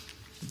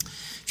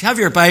If you have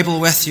your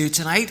Bible with you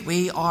tonight,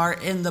 we are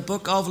in the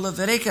book of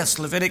Leviticus,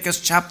 Leviticus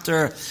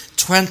chapter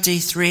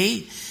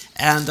 23,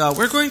 and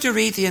we're going to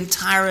read the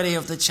entirety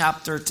of the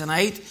chapter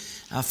tonight,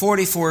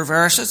 44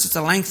 verses. It's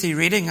a lengthy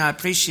reading, I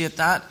appreciate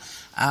that,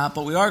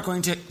 but we are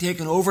going to take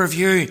an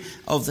overview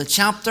of the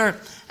chapter,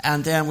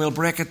 and then we'll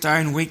break it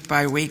down week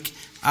by week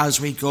as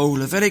we go.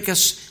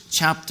 Leviticus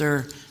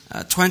chapter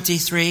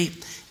 23,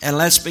 and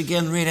let's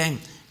begin reading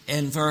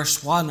in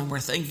verse 1, and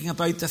we're thinking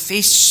about the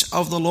feasts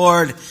of the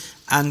Lord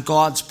and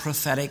God's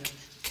prophetic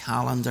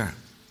calendar.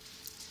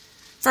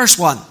 Verse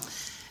 1.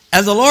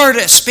 And the Lord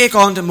spake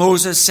unto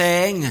Moses,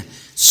 saying,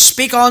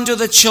 Speak unto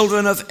the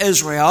children of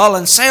Israel,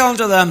 and say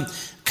unto them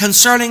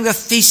concerning the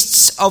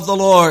feasts of the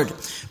Lord,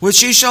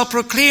 which ye shall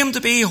proclaim to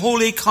be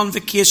holy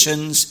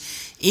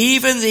convocations,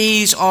 even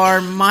these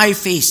are my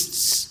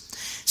feasts.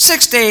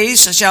 6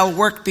 days shall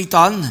work be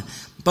done,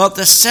 but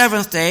the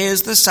seventh day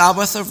is the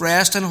Sabbath of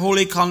rest and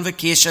holy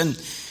convocation.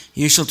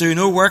 You shall do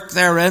no work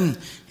therein.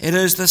 It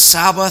is the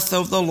Sabbath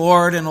of the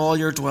Lord in all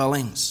your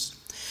dwellings.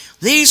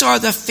 These are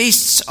the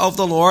feasts of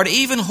the Lord,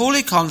 even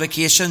holy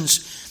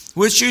convocations,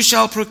 which you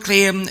shall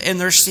proclaim in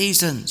their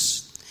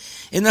seasons.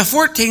 In the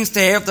 14th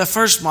day of the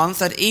first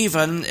month at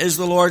even is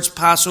the Lord's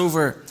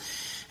Passover.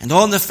 And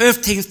on the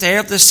 15th day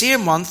of the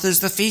same month is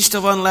the feast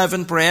of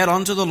unleavened bread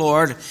unto the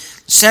Lord.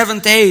 7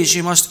 days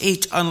you must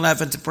eat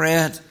unleavened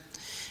bread.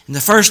 In the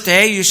first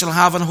day you shall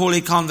have an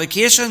holy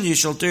convocation. You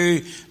shall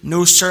do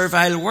no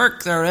servile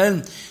work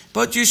therein,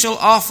 but you shall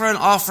offer an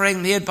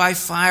offering made by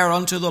fire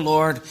unto the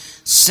Lord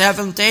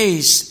 7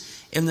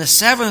 days. In the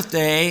seventh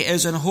day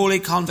is an holy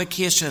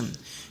convocation.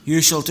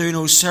 You shall do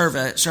no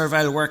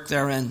servile work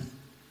therein.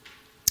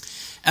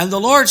 And the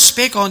Lord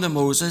spake unto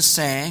Moses,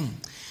 saying,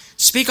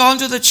 Speak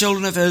unto the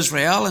children of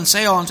Israel, and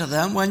say unto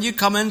them, When you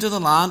come into the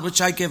land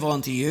which I give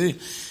unto you,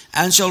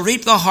 and shall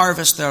reap the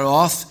harvest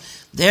thereof,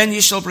 then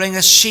you shall bring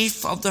a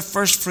sheaf of the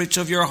firstfruits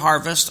of your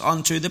harvest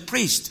unto the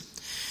priest.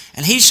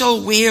 And he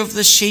shall wave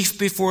the sheaf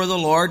before the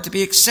Lord to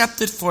be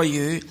accepted for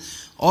you.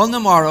 On the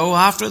morrow,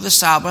 after the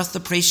Sabbath, the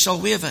priest shall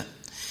wave it.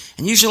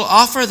 And you shall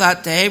offer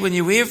that day, when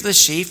you wave the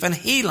sheaf, an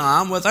he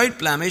lamb without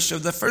blemish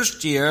of the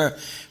first year,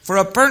 for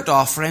a burnt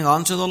offering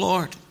unto the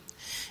Lord.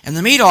 And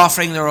the meat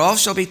offering thereof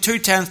shall be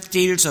 2/10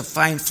 deals of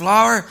fine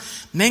flour,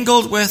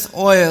 mingled with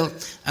oil,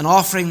 an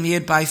offering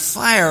made by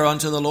fire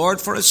unto the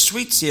Lord for a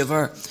sweet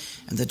savour.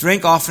 And the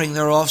drink offering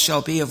thereof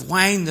shall be of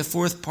wine, the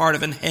 4th part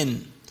of an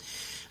hin.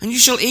 And you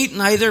shall eat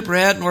neither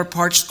bread, nor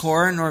parched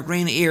corn, nor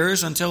green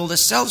ears, until the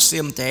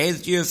selfsame day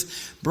that you have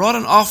brought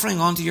an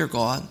offering unto your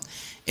God.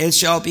 It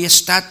shall be a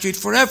statute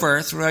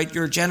forever throughout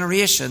your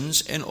generations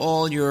in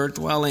all your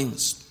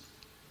dwellings.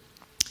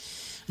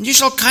 And you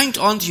shall count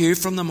unto you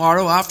from the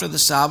morrow after the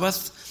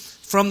Sabbath,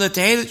 from the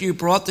day that you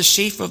brought the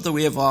sheaf of the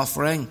wave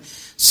offering,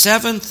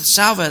 7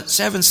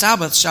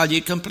 Sabbaths shall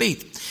you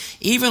complete.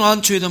 Even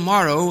unto the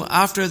morrow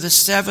after the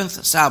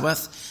 7th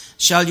Sabbath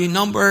shall you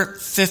number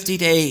 50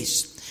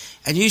 days.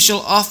 And you shall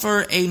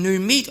offer a new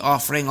meat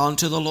offering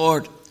unto the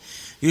Lord.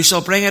 You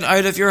shall bring it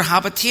out of your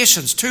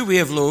habitations, 2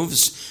 wave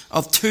loaves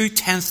of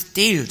 2/10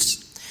 deals.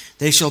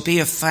 They shall be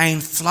of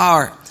fine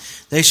flour.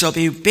 They shall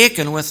be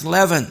baken with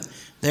leaven.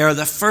 They are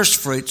the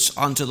firstfruits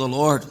unto the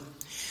Lord.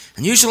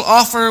 And you shall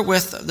offer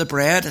with the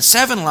bread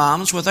 7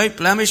 lambs without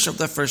blemish of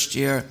the first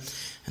year,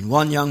 and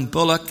 1 young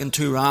bullock and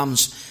 2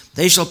 rams.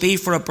 They shall be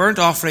for a burnt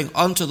offering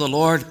unto the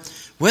Lord,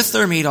 with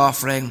their meat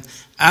offering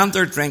and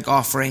their drink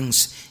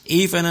offerings,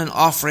 even an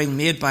offering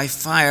made by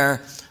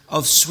fire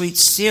of sweet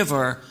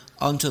savour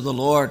unto the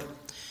Lord.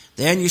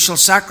 Then you shall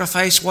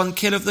sacrifice 1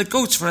 kid of the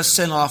goats for a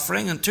sin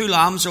offering, and 2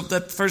 lambs of the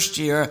first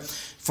year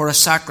for a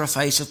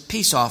sacrifice of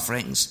peace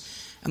offerings.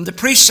 And the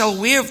priest shall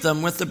wave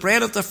them with the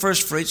bread of the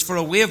firstfruits for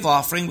a wave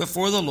offering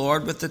before the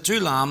Lord with the 2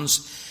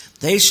 lambs.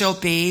 They shall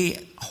be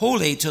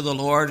holy to the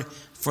Lord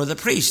for the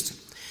priest.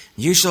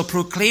 You shall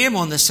proclaim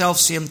on the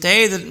selfsame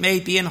day that it may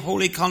be an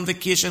holy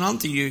convocation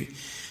unto you.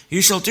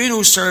 You shall do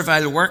no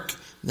servile work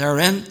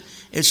therein.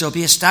 It shall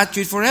be a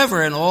statute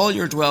forever in all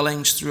your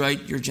dwellings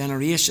throughout your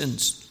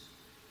generations.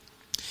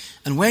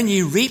 And when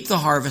ye reap the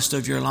harvest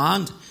of your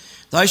land,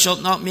 thou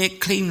shalt not make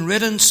clean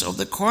riddance of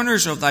the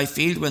corners of thy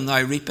field when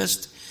thou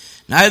reapest,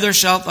 neither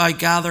shalt thou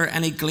gather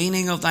any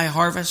gleaning of thy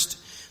harvest.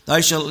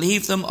 Thou shalt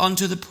leave them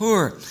unto the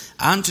poor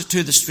and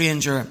to the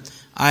stranger.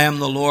 I am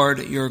the Lord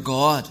your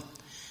God.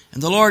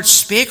 And the Lord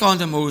spake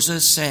unto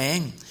Moses,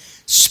 saying,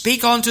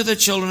 Speak unto the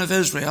children of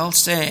Israel,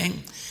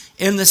 saying,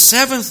 In the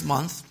 7th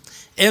month,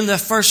 in the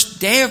first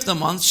day of the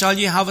month, shall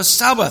you have a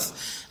Sabbath,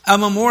 a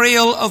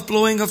memorial of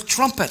blowing of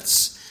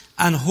trumpets,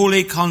 and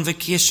holy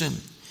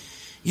convocation.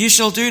 You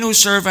shall do no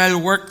servile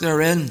work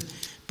therein,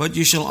 but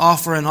you shall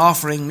offer an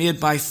offering made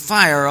by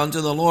fire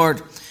unto the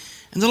Lord.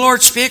 And the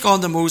Lord spake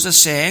unto Moses,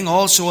 saying,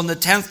 Also on the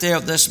 10th day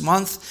of this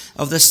month,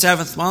 of the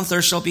 7th month,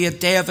 there shall be a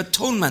day of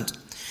atonement.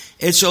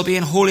 It shall be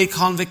an holy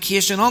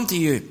convocation unto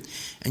you.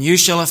 And you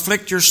shall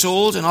afflict your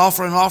souls, and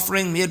offer an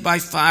offering made by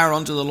fire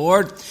unto the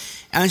Lord.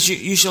 And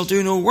you shall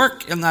do no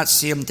work in that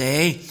same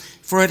day,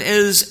 for it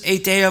is a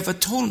day of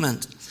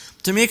atonement,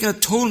 to make an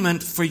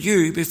atonement for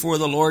you before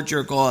the Lord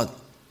your God.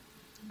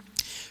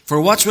 For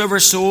whatsoever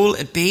soul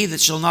it be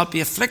that shall not be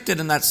afflicted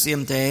in that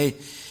same day,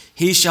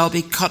 he shall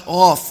be cut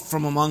off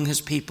from among his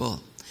people.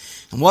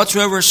 And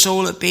whatsoever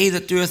soul it be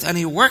that doeth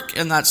any work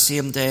in that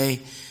same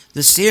day,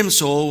 the same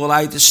soul will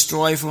I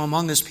destroy from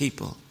among his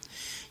people.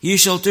 Ye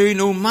shall do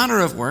no manner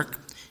of work.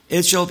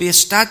 It shall be a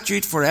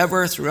statute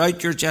forever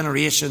throughout your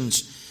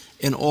generations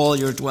in all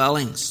your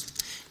dwellings.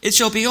 It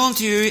shall be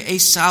unto you a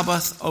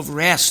Sabbath of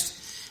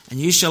rest,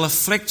 and ye shall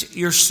afflict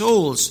your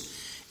souls.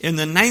 In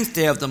the 9th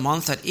day of the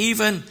month, at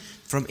even,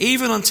 from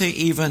even unto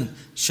even,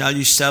 shall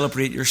you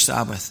celebrate your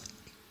Sabbath.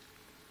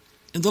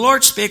 And the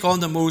Lord spake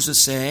unto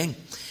Moses, saying,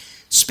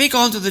 Speak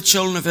unto the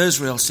children of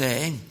Israel,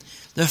 saying,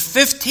 The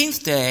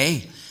 15th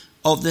day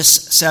of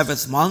this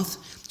 7th month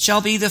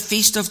shall be the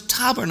Feast of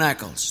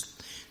Tabernacles,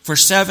 for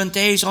 7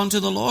 days unto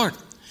the Lord.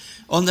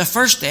 On the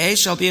first day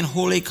shall be an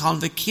holy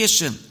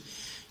convocation.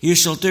 You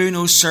shall do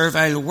no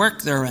servile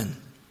work therein.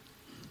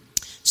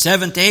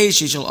 7 days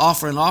ye shall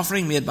offer an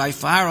offering made by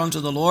fire unto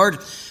the Lord.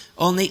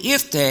 On the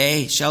 8th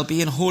day shall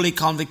be an holy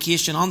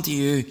convocation unto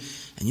you,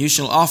 and you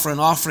shall offer an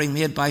offering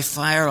made by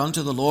fire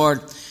unto the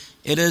Lord.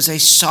 It is a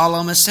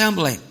solemn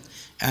assembly,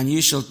 and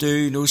you shall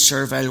do no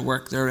servile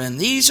work therein.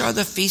 These are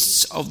the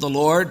feasts of the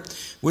Lord,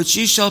 which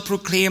ye shall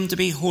proclaim to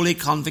be holy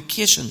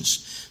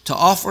convocations, to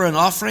offer an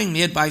offering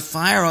made by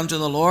fire unto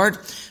the Lord,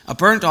 a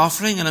burnt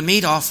offering and a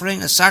meat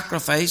offering, a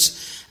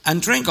sacrifice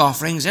and drink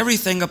offerings,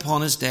 everything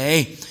upon his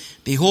day.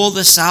 Behold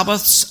the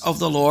Sabbaths of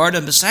the Lord,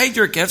 and beside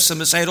your gifts, and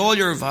beside all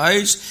your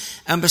vows,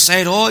 and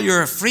beside all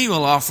your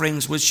freewill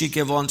offerings which ye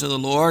give unto the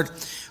Lord,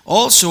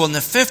 also on the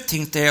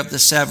 15th day of the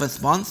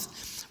 7th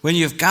month, when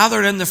you have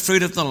gathered in the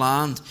fruit of the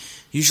land,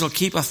 you shall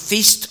keep a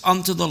feast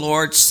unto the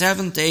Lord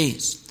 7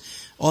 days.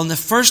 On the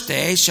first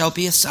day shall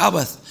be a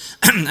Sabbath,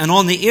 and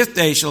on the 8th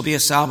day shall be a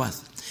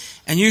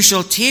Sabbath. And you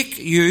shall take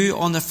you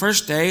on the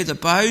first day the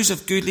boughs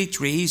of goodly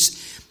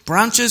trees,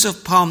 branches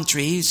of palm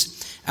trees,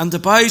 and the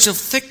boughs of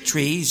thick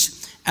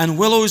trees, and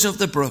willows of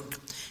the brook.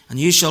 And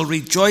you shall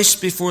rejoice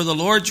before the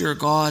Lord your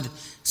God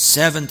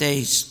 7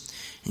 days.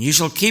 And you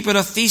shall keep it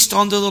a feast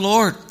unto the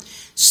Lord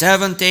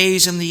 7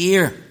 days in the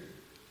year.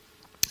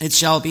 It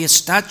shall be a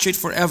statute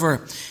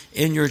forever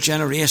in your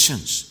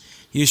generations.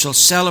 You shall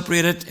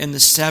celebrate it in the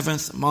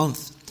 7th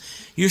month.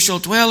 You shall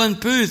dwell in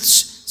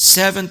booths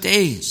 7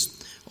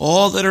 days.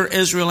 All that are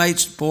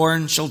Israelites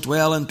born shall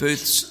dwell in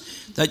booths,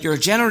 that your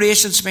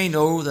generations may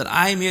know that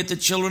I made the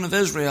children of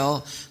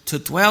Israel to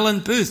dwell in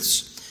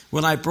booths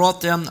when I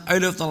brought them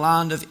out of the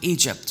land of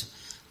Egypt.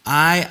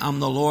 I am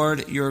the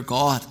Lord your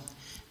God.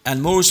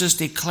 And Moses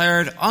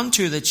declared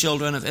unto the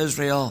children of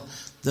Israel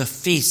the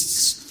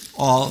feasts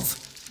of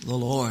the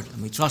Lord.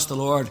 And we trust the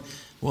Lord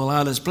will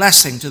add his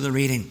blessing to the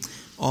reading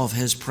of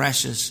his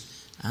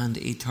precious and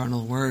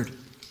eternal word.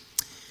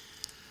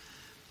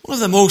 One of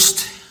the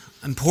most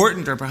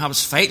important or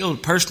perhaps vital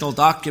personal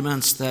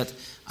documents that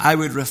I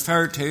would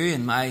refer to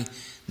in my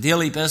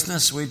daily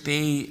business would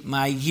be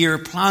my year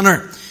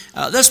planner.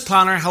 This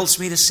planner helps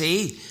me to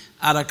see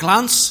at a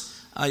glance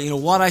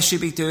what I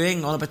should be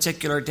doing on a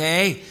particular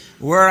day,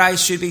 where I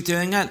should be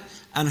doing it,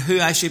 and who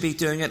I should be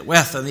doing it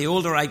with. And the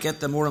older I get,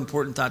 the more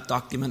important that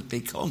document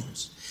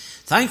becomes.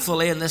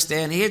 Thankfully, in this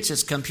day and age,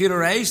 it's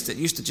computerized. It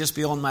used to just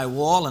be on my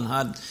wall and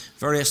had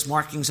various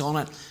markings on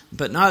it.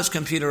 But now it's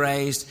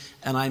computerized,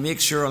 and I make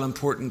sure on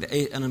important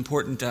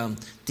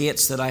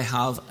dates that I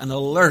have an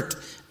alert,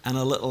 and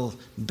a little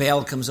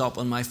bell comes up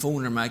on my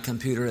phone or my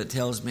computer that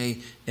tells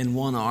me in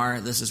 1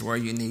 hour, this is where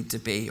you need to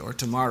be, or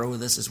tomorrow,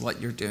 this is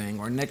what you're doing,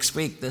 or next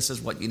week, this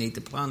is what you need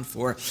to plan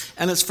for.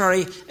 And it's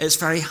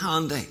very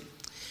handy.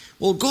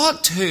 Well,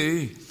 God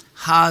too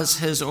has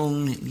his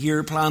own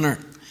year planner.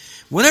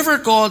 Whatever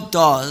God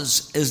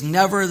does is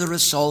never the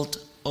result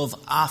of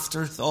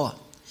afterthought.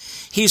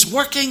 He's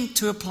working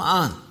to a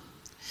plan.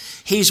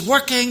 He's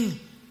working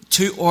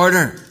to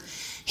order.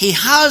 He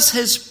has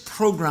his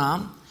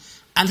program,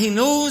 and he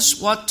knows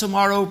what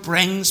tomorrow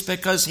brings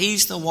because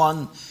he's the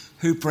one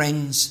who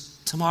brings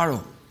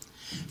tomorrow.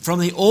 From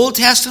the Old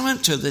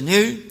Testament to the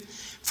New,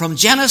 from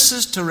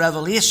Genesis to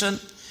Revelation,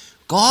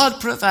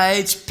 God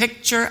provides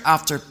picture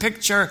after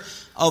picture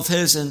of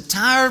his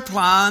entire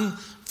plan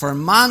for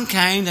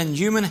mankind and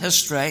human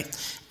history.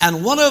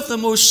 And one of the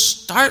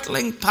most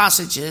startling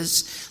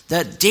passages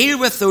that deal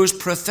with those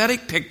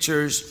prophetic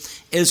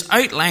pictures is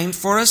outlined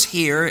for us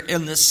here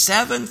in the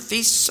 7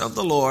 feasts of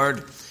the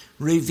Lord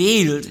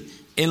revealed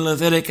in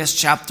Leviticus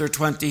chapter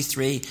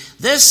 23.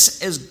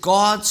 This is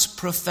God's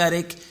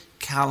prophetic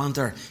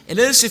calendar. It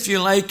is, if you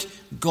like,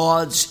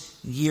 God's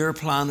year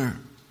planner.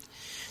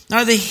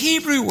 Now, the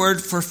Hebrew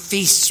word for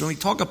feasts, when we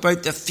talk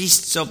about the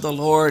feasts of the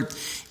Lord,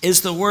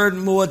 is the word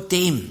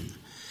moedim.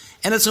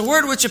 And it's a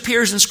word which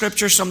appears in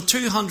Scripture some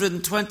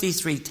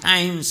 223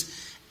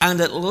 times, and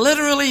it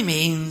literally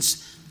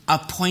means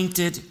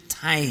appointed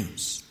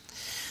times.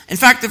 In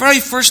fact, the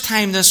very first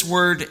time this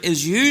word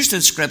is used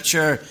in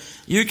Scripture,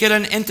 you get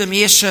an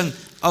intimation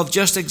of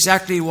just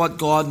exactly what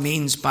God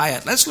means by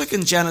it. Let's look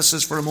in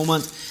Genesis for a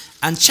moment.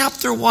 And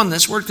chapter 1,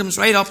 this word comes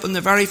right up in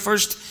the very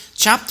first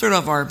chapter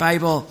of our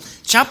Bible,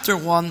 chapter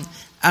 1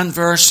 and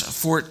verse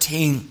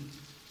 14.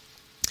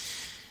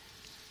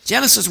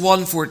 Genesis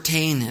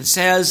 1:14, it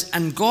says,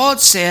 "And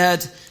God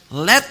said,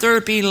 Let there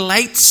be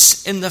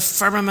lights in the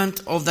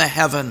firmament of the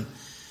heaven,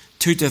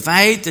 to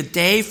divide the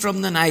day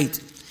from the night,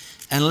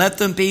 and let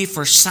them be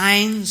for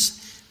signs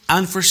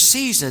and for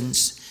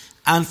seasons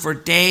and for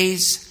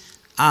days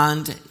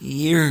and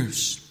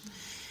years."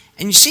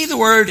 And you see the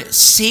word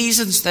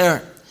seasons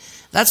there.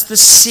 That's the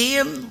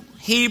same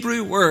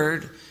Hebrew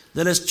word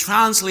that is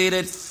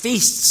translated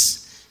feasts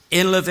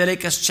in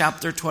Leviticus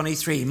chapter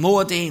 23,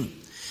 Moedim.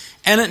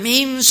 And it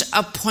means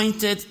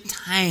appointed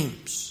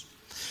times.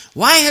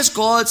 Why has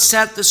God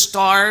set the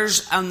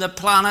stars and the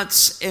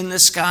planets in the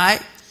sky?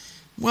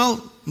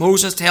 Well,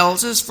 Moses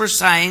tells us, for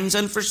signs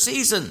and for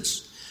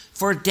seasons,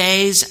 for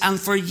days and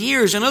for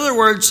years. In other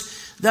words,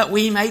 that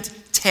we might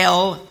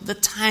tell the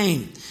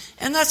time.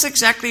 And that's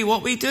exactly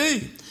what we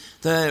do.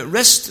 The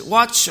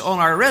wristwatch on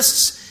our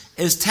wrists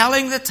is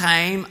telling the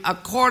time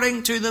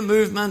according to the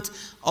movement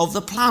of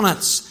the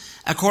planets,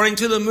 according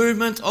to the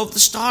movement of the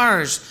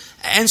stars.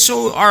 And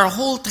so our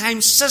whole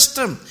time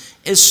system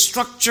is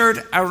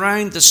structured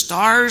around the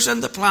stars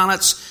and the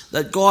planets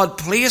that God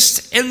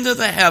placed into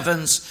the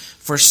heavens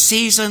for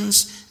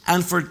seasons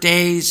and for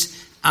days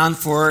and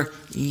for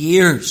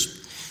years.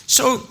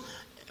 So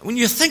when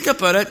you think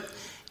about it,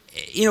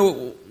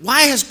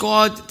 why has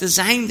God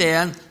designed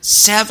then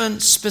 7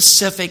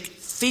 specific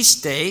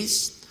feast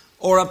days,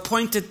 or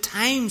appointed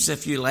times,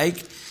 if you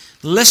like,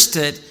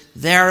 listed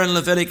there in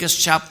Leviticus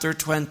chapter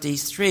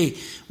 23?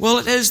 Well,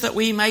 it is that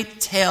we might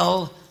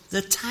tell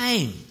the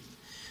time,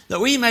 that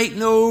we might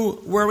know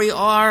where we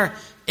are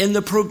in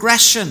the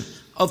progression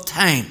of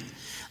time.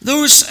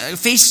 Those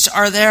feasts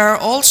are there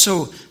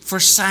also for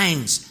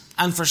signs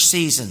and for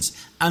seasons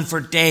and for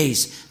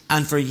days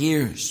and for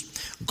years.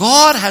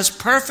 God has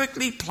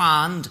perfectly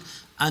planned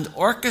and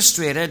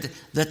orchestrated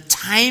the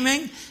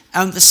timing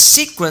and the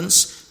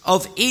sequence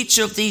of each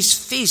of these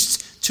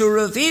feasts to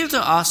reveal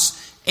to us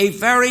a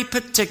very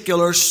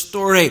particular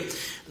story.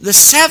 The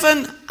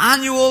 7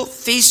 annual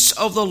feasts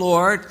of the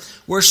Lord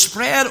were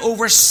spread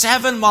over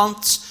 7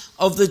 months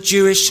of the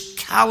Jewish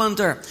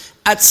calendar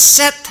at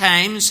set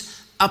times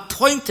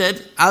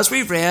appointed, as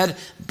we read,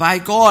 by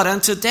God.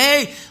 And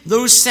today,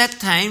 those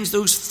set times,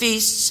 those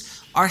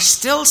feasts, are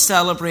still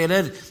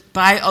celebrated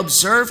by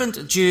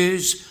observant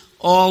Jews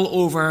all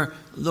over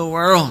the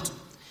world.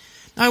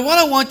 Now, what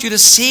I want you to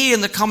see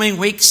in the coming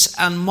weeks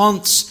and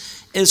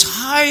months is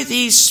how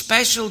these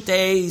special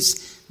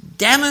days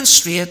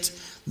demonstrate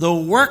the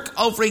work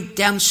of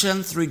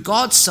redemption through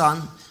God's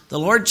Son, the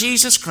Lord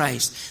Jesus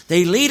Christ.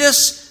 They lead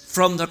us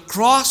from the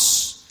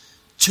cross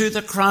to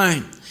the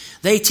crown.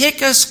 They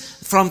take us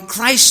from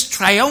Christ's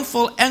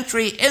triumphal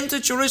entry into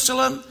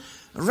Jerusalem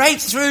right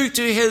through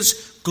to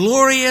his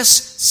glorious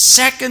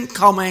second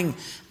coming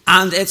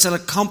and its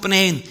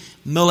accompanying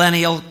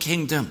millennial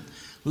kingdom.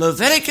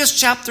 Leviticus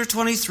chapter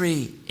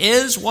 23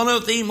 is one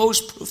of the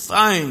most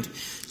profound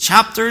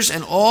chapters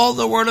in all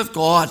the Word of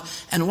God.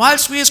 And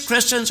whilst we as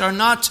Christians are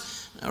not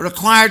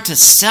required to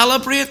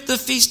celebrate the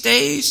feast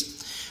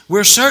days,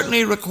 we're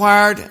certainly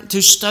required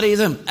to study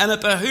them. And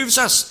it behooves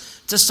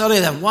us to study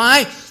them.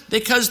 Why?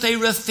 Because they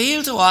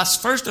reveal to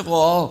us, first of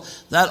all,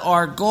 that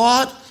our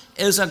God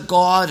is a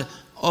God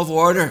of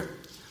order.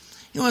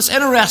 It's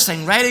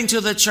interesting, writing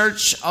to the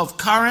church of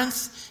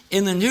Corinth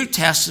in the New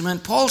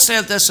Testament, Paul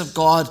said this of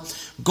God: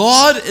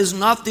 God is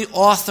not the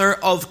author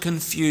of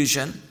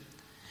confusion.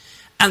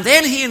 And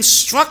then he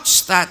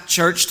instructs that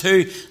church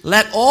to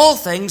let all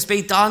things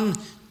be done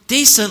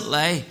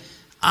decently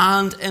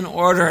and in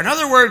order. In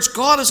other words,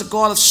 God is a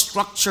God of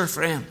structure,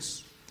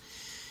 friends.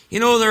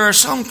 There are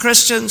some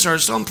Christians or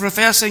some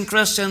professing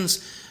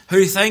Christians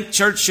who think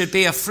church should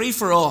be a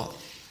free-for-all.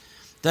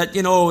 That,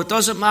 it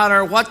doesn't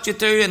matter what you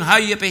do and how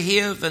you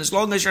behave, and as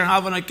long as you're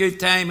having a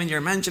good time and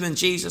you're mentioning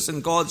Jesus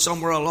and God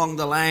somewhere along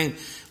the line,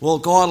 well,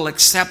 God will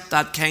accept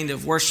that kind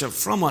of worship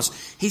from us.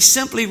 He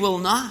simply will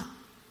not.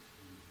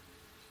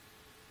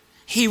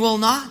 He will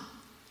not.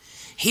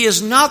 He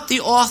is not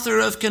the author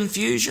of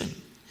confusion.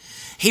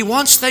 He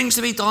wants things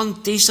to be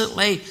done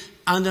decently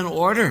and in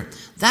order.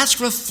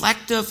 That's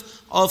reflective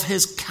of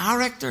his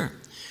character.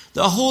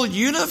 The whole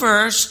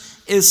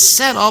universe is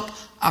set up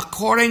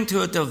according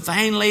to a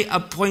divinely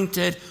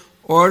appointed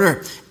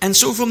order. And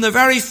so from the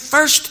very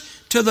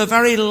first to the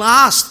very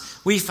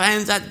last, we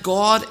find that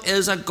God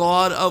is a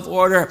God of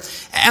order.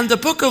 And the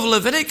book of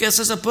Leviticus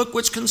is a book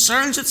which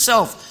concerns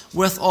itself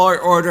with our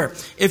order.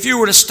 If you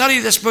were to study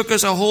this book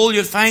as a whole,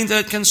 you'd find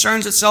that it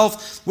concerns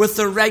itself with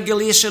the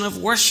regulation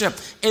of worship.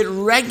 It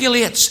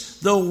regulates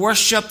the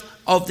worship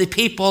of the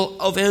people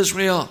of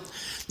Israel.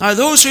 Now,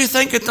 those who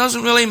think it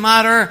doesn't really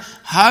matter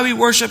how we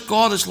worship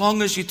God as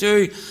long as you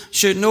do,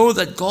 should know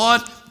that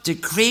God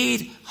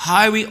decreed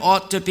how he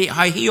ought to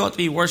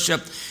be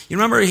worshipped. You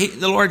remember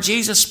the Lord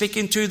Jesus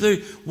speaking to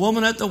the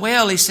woman at the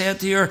well. He said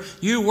to her,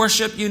 "You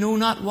worship you know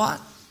not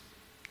what."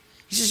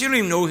 He says, you don't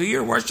even know who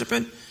you're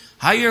worshiping,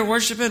 how you're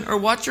worshiping, or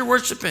what you're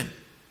worshiping.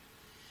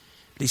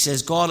 But he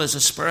says, God is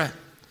a spirit,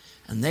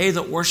 and they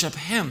that worship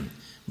him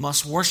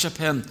must worship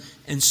him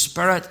in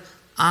spirit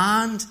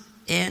and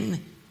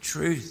in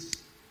truth.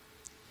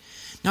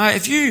 Now,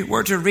 if you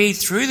were to read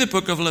through the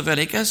book of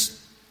Leviticus,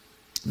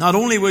 not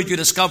only would you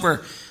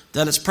discover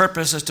that its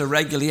purpose is to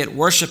regulate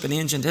worship in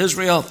ancient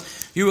Israel,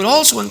 you would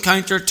also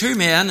encounter two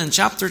men in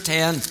chapter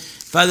 10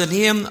 by the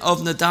name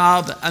of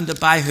Nadab and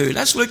Abihu.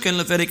 Let's look in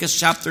Leviticus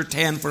chapter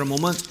 10 for a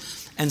moment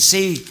and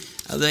see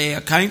the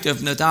account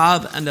of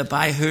Nadab and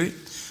Abihu.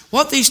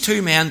 What these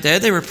two men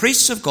did, they were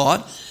priests of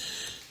God,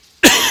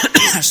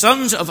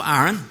 sons of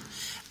Aaron,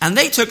 and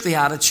they took the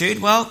attitude,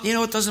 well,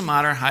 it doesn't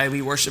matter how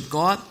we worship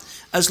God,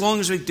 as long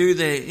as we do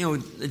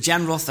the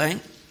general thing.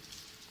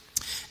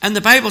 And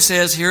the Bible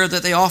says here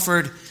that they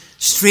offered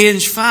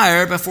strange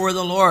fire before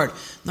the Lord.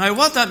 Now,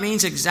 what that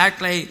means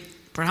exactly,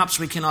 perhaps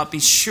we cannot be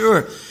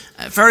sure.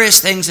 Various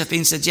things have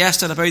been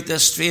suggested about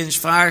this strange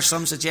fire.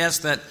 Some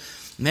suggest that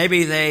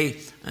maybe they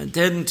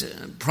didn't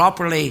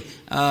properly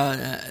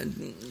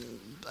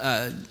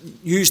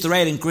use the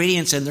right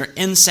ingredients in their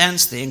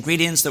incense, the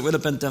ingredients that would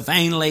have been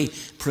divinely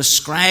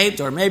prescribed,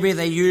 or maybe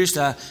they used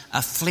a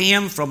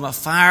flame from a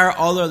fire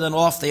other than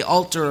off the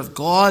altar of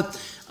God.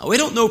 We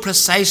don't know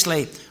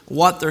precisely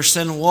what their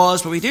sin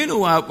was, but we do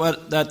know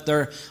that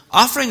their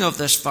offering of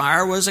this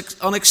fire was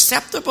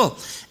unacceptable,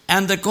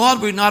 and that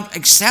God would not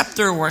accept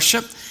their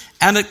worship,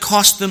 and it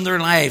cost them their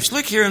lives.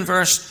 Look here in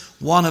verse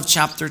 1 of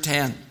chapter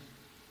 10.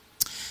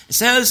 It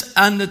says,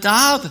 "And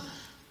Nadab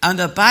and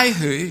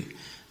Abihu,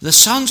 the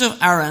sons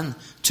of Aaron,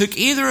 took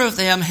either of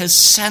them his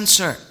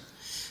censer,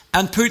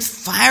 and put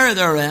fire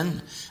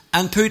therein,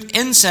 and put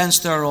incense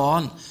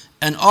thereon,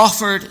 and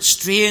offered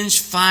strange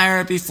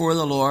fire before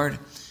the Lord,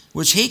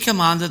 which he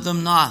commanded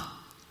them not.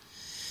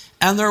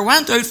 And there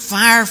went out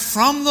fire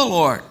from the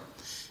Lord,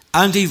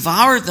 and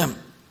devoured them,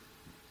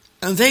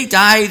 and they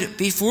died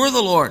before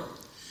the Lord.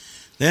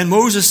 Then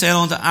Moses said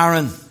unto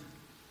Aaron,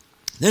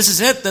 This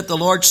is it that the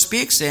Lord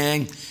spake,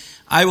 saying,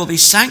 I will be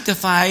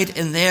sanctified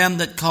in them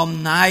that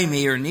come nigh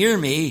me or near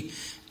me,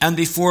 and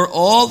before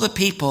all the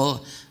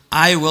people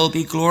I will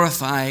be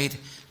glorified.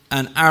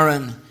 And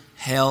Aaron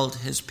held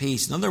his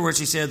peace." In other words,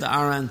 he said to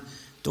Aaron,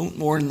 don't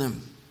mourn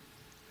them.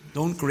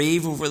 Don't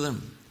grieve over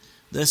them.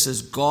 This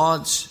is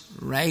God's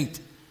right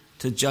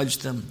to judge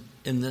them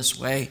in this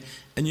way.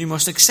 And you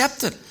must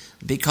accept it,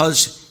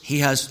 because he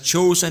has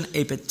chosen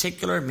a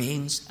particular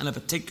means and a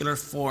particular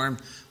form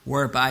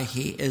whereby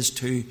he is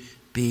to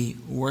be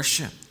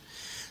worshipped.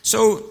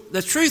 So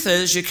the truth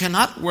is, you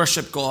cannot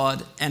worship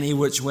God any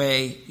which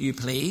way you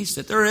please,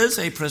 that there is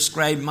a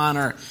prescribed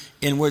manner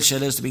in which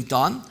it is to be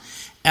done.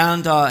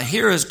 And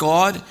here is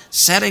God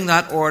setting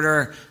that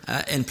order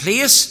in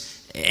place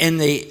in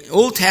the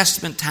Old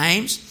Testament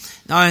times.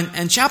 Now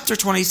in chapter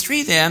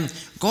 23 then,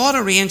 God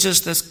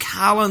arranges this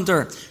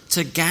calendar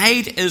to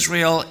guide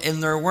Israel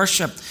in their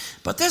worship.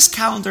 But this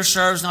calendar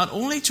serves not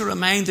only to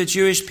remind the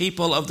Jewish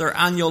people of their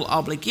annual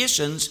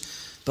obligations,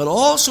 but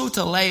also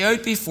to lay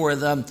out before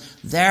them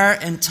their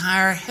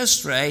entire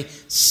history,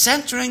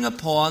 centering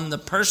upon the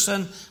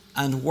person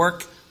and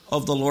work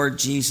of the Lord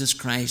Jesus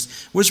Christ.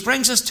 Which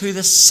brings us to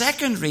the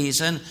second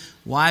reason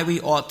why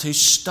we ought to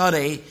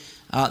study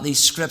these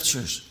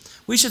scriptures.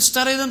 We should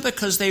study them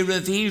because they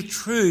reveal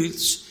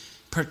truths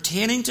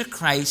pertaining to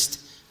Christ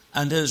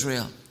and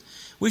Israel.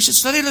 We should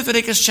study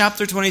Leviticus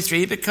chapter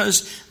 23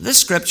 because this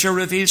scripture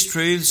reveals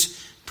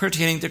truths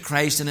pertaining to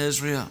Christ and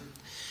Israel.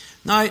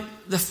 Now,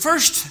 the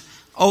first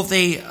of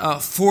the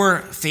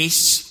four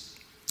feasts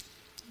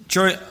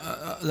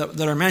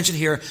that are mentioned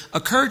here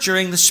occur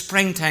during the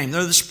springtime.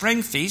 They're the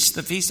spring feast,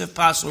 the feast of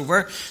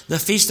Passover, the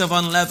feast of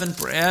unleavened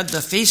bread,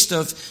 the feast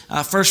of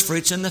first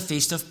fruits, and the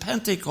feast of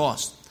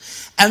Pentecost.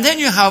 And then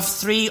you have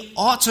three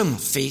autumn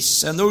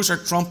feasts, and those are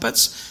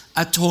trumpets,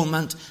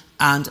 atonement,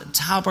 and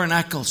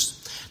tabernacles.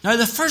 Now,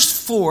 the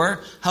first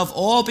four have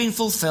all been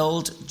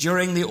fulfilled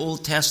during the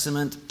Old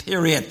Testament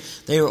period.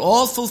 They were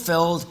all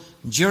fulfilled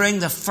during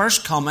the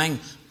first coming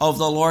of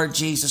the Lord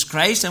Jesus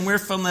Christ, and we're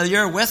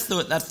familiar with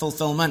that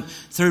fulfillment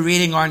through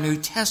reading our New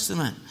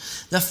Testament.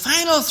 The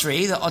final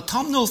three, the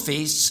autumnal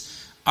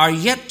feasts, are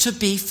yet to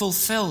be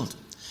fulfilled.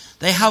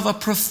 They have a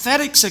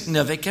prophetic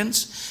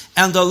significance,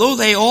 and although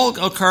they all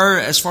occur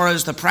as far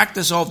as the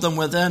practice of them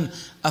within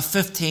a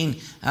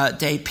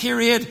 15-day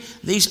period,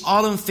 these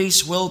autumn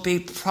feasts will be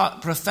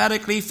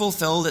prophetically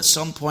fulfilled at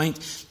some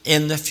point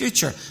in the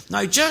future.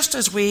 Now, just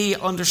as we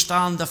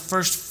understand the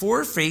first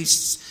four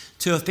feasts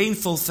to have been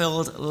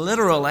fulfilled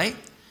literally,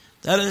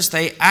 that is,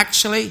 they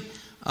actually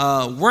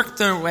worked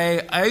their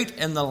way out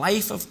in the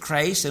life of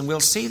Christ, and we'll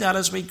see that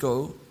as we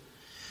go,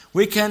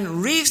 we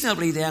can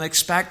reasonably then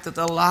expect that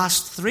the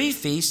last three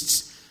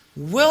feasts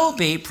will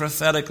be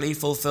prophetically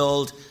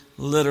fulfilled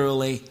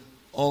literally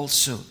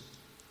also.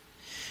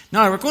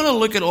 Now, we're going to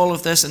look at all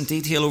of this in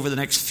detail over the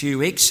next few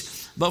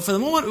weeks, but for the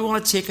moment we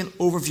want to take an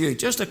overview,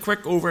 just a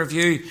quick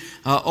overview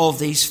of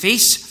these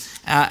feasts,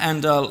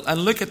 and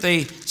look at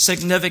the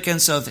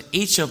significance of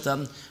each of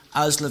them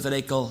as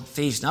Levitical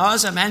feasts. Now,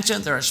 as I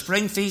mentioned, there are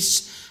spring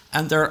feasts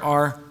and there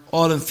are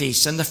autumn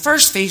feasts. And the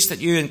first feast that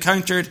you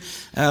encountered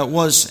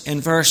was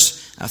in verse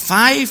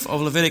 5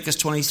 of Leviticus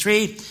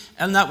 23,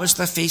 and that was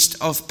the feast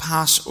of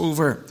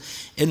Passover.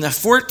 In the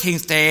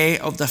 14th day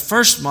of the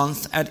first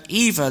month at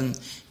even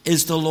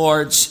is the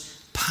Lord's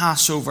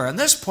Passover. And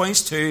this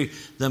points to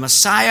the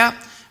Messiah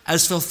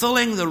as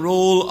fulfilling the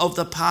role of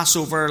the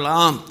Passover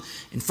lamb.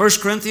 In 1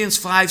 Corinthians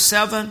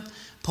 5:7,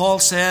 Paul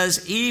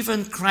says,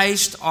 even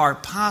Christ, our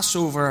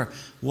Passover,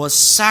 was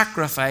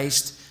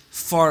sacrificed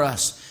for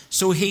us.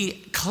 So he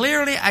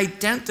clearly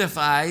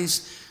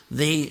identifies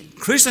the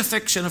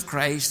crucifixion of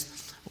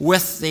Christ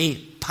with the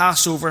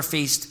Passover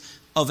feast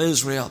of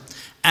Israel.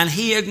 And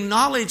he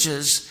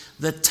acknowledges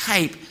the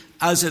type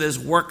as it is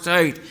worked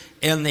out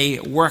in the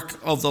work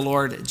of the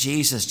Lord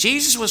Jesus.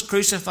 Jesus was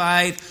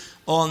crucified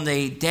on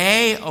the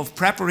day of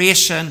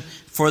preparation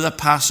for the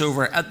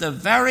Passover, at the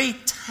very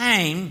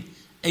time,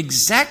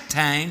 exact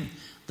time,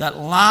 that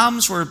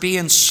lambs were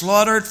being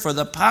slaughtered for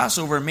the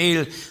Passover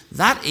meal.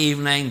 That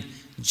evening,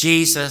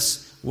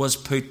 Jesus was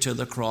put to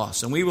the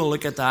cross. And we will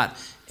look at that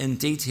in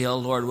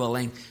detail, Lord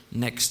willing,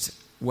 next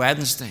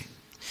Wednesday.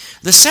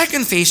 The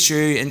second feast you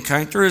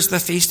encounter is the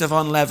Feast of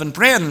Unleavened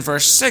Bread. In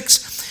verse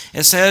 6,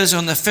 it says,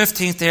 on the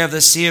 15th day of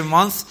the same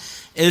month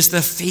is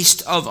the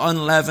Feast of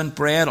Unleavened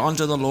Bread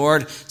unto the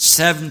Lord.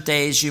 7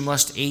 days you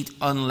must eat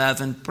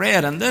unleavened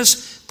bread. And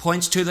this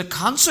points to the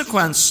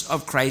consequence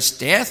of Christ's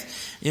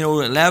death. You know,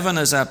 leaven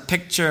is a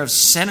picture of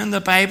sin in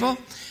the Bible,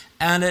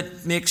 and it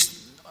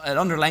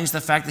underlines the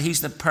fact that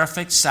he's the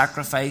perfect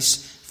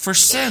sacrifice for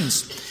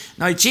sins.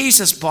 Now,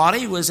 Jesus'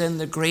 body was in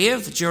the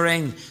grave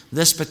during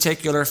this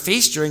particular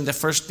feast, during the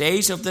first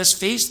days of this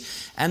feast,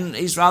 and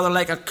he's rather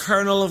like a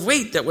kernel of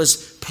wheat that was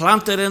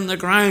planted in the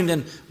ground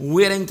and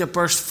waiting to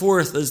burst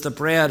forth as the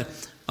bread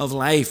of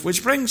life.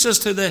 Which brings us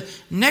to the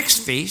next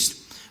feast,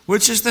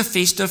 which is the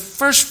Feast of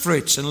First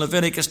Fruits in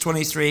Leviticus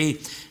 23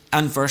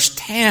 and verse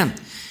 10.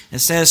 It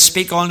says,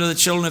 speak unto the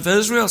children of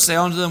Israel, say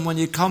unto them, when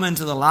you come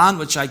into the land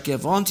which I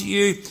give unto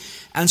you,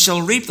 and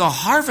shall reap the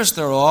harvest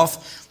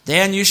thereof,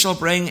 then you shall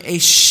bring a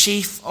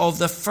sheaf of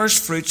the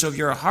first fruits of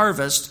your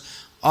harvest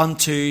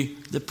unto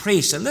the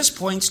priest. And this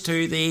points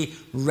to the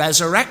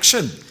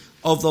resurrection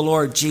of the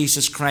Lord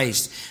Jesus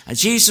Christ. And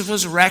Jesus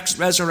was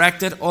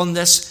resurrected on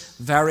this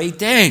very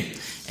day,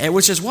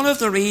 which is one of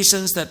the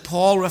reasons that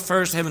Paul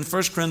refers to him in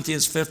 1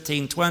 Corinthians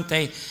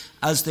 15:20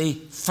 as the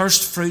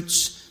first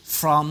fruits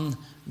from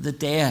the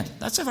dead.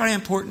 That's a very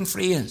important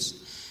phrase.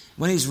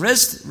 When he's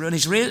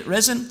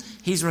risen,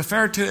 he's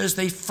referred to as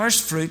the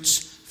first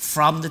fruits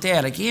from the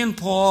dead. Again,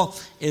 Paul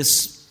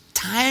is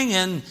tying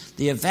in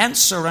the events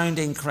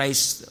surrounding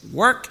Christ's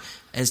work,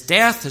 his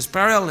death, his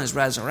burial, and his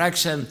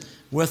resurrection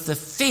with the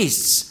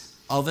feasts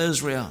of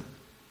Israel.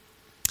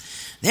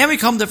 Then we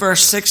come to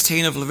verse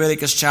 16 of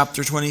Leviticus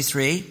chapter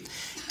 23,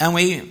 and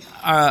we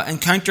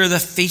encounter the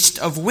Feast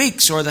of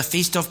Weeks, or the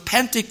Feast of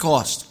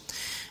Pentecost.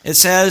 It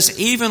says,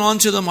 even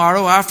unto the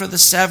morrow after the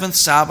 7th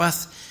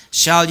Sabbath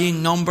shall ye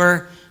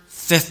number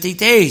 50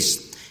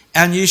 days.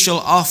 And you shall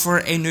offer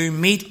a new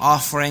meat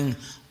offering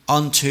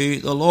unto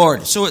the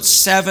Lord. So it's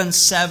 7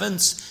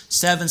 Sabbaths,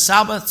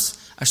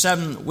 or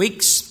 7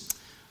 weeks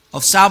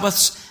of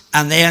Sabbaths,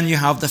 and then you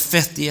have the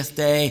 50th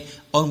day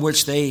on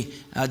which the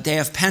day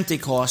of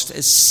Pentecost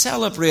is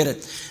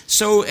celebrated.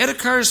 So it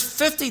occurs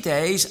 50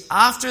 days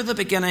after the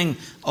beginning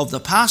of the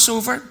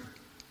Passover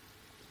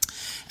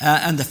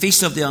and the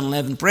Feast of the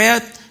Unleavened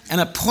Bread, and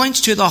it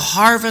points to the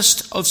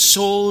harvest of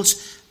souls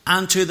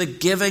and to the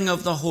giving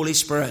of the Holy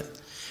Spirit.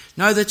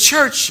 Now the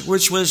church,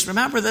 which was,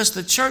 remember this,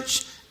 the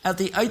church at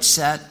the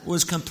outset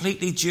was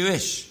completely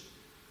Jewish.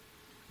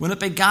 When it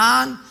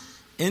began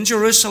in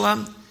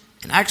Jerusalem,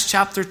 in Acts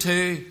chapter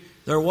 2,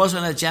 there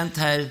wasn't a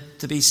Gentile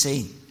to be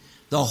seen.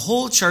 The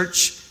whole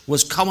church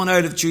was coming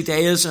out of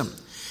Judaism.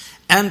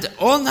 And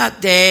on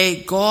that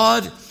day,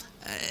 God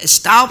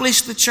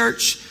established the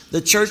church.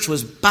 The church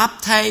was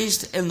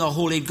baptized in the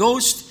Holy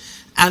Ghost,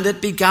 and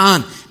it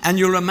began. And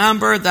you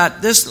remember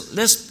that this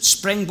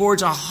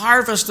springboards a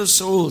harvest of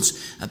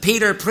souls.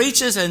 Peter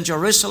preaches in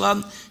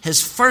Jerusalem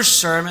his first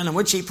sermon in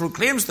which he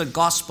proclaims the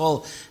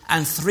gospel,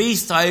 and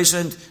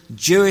 3,000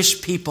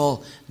 Jewish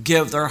people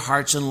give their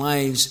hearts and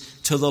lives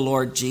to the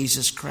Lord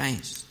Jesus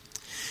Christ.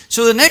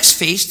 So the next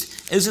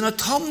feast is an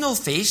autumnal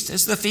feast.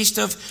 It's the Feast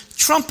of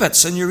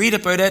Trumpets, and you read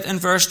about it in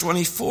verse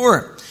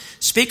 24.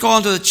 Speak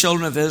unto the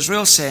children of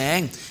Israel,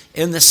 saying,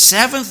 in the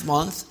 7th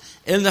month,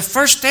 in the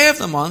first day of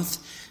the month,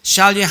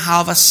 shall ye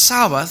have a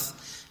Sabbath,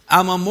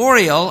 a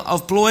memorial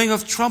of blowing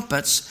of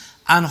trumpets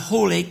and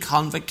holy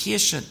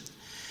convocation.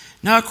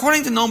 Now,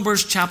 according to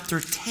Numbers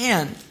chapter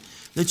 10,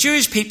 the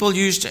Jewish people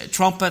used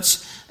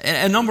trumpets in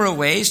a number of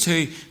ways.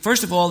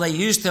 First of all, they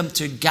used them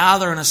to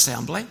gather an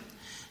assembly.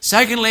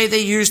 Secondly,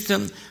 they used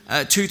them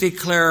to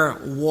declare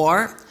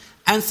war.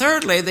 And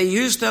thirdly, they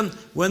used them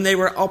when they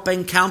were up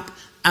in camp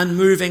and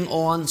moving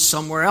on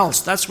somewhere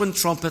else. That's when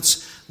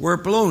trumpets were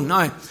blown.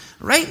 Now,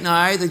 right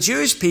now, the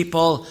Jewish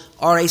people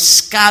are a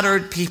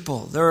scattered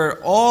people.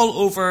 They're all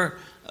over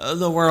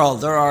the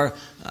world. There are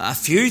a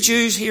few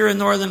Jews here in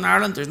Northern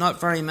Ireland. There's not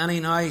very many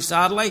now,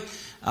 sadly.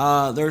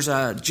 There's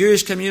a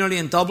Jewish community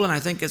in Dublin. I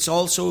think it's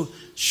also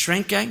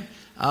shrinking.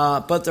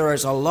 but there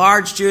is a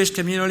large Jewish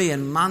community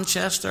in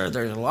Manchester.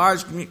 There's a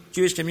large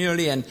Jewish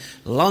community in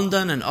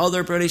London and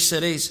other British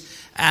cities.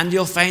 And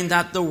you'll find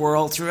that the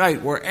world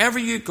throughout. Wherever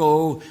you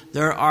go,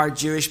 there are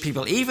Jewish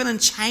people. Even in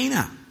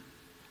China,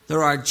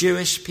 there are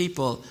Jewish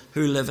people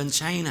who live in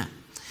China.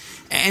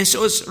 And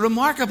so it's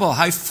remarkable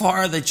how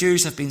far the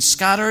Jews have been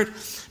scattered.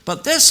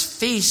 But this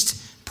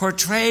feast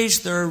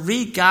portrays their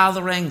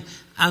regathering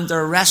and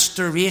their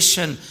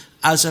restoration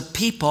as a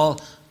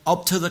people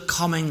up to the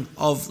coming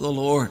of the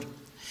Lord.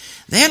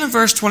 Then in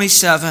verse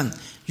 27,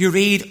 you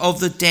read of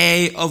the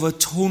Day of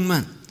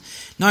Atonement.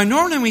 Now,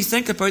 normally when we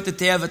think about the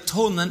Day of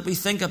Atonement, we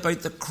think about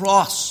the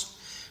cross.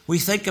 We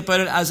think about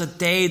it as a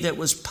day that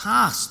was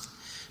past.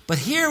 But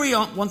here we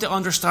want to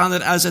understand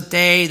it as a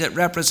day that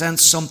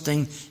represents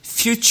something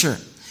future.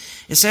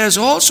 It says,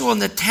 also on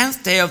the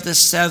 10th day of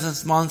this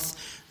 7th month,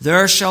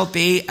 there shall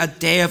be a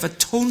Day of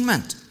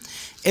Atonement.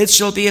 It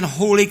shall be an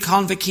holy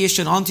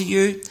convocation unto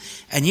you,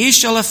 and ye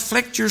shall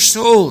afflict your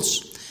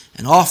souls,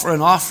 and offer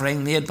an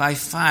offering made by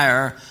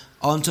fire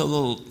unto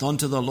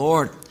the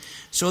Lord.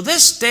 So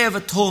this Day of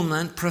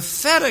Atonement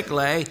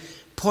prophetically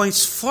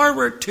points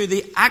forward to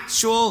the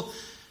actual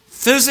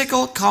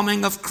physical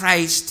coming of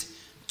Christ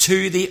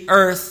to the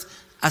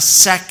earth a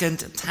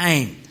second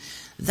time.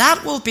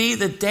 That will be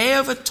the Day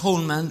of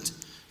Atonement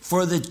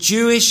for the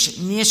Jewish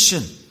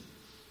nation.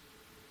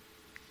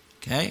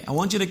 Okay, I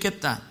want you to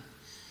get that.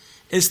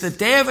 It's the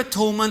Day of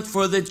Atonement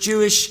for the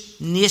Jewish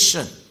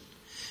nation,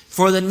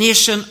 for the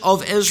nation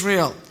of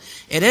Israel.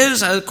 It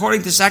is,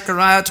 according to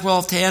Zechariah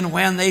 12:10,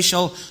 when they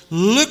shall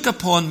look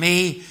upon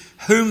me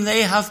whom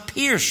they have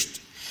pierced,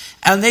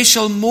 and they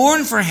shall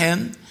mourn for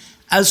him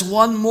as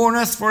one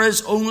mourneth for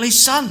his only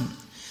son,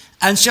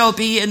 and shall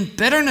be in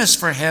bitterness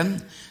for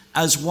him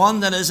as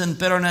one that is in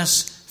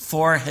bitterness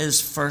for his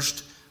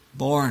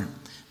firstborn.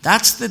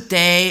 That's the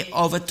Day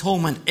of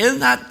Atonement. In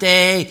that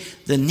day,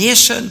 the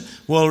nation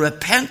will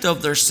repent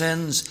of their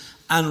sins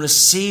and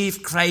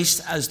receive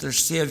Christ as their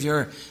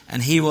Savior,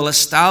 and he will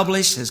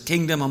establish his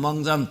kingdom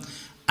among them.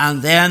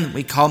 And then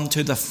we come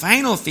to the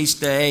final feast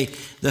day,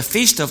 the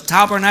Feast of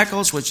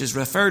Tabernacles, which is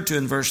referred to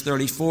in verse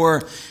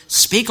 34.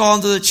 Speak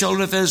unto the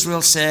children of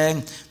Israel,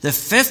 saying, the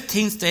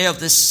 15th day of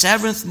the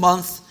 7th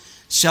month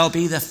shall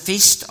be the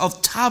Feast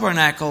of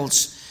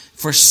Tabernacles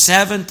for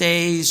 7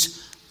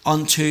 days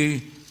unto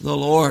the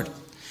Lord.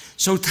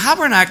 So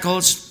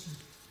tabernacles,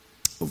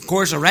 of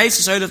course,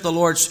 arises out of the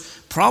Lord's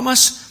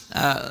promise.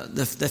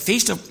 The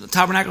Feast of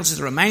Tabernacles is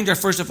a reminder,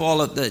 first of all,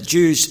 that the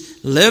Jews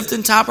lived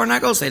in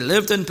tabernacles. They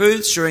lived in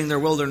booths during their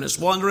wilderness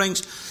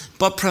wanderings.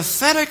 But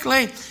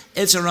prophetically,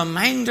 it's a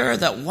reminder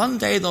that one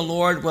day the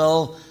Lord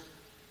will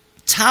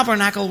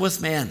tabernacle with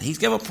men. He's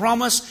given a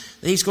promise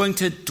that he's going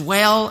to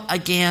dwell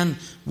again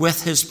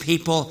with his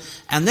people.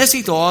 And this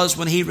he does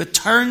when he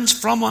returns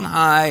from on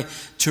high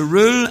to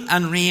rule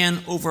and reign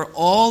over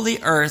all the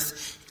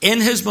earth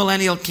in his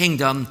millennial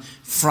kingdom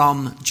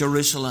from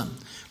Jerusalem.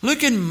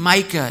 Look in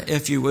Micah,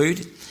 if you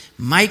would.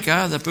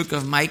 Micah, the book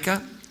of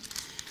Micah.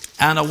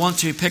 And I want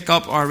to pick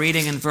up our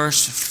reading in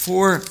verse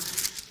 4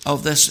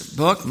 of this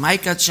book.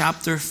 Micah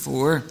chapter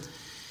 4.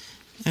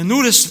 And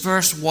notice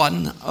verse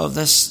 1 of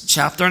this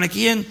chapter. And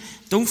again,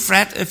 don't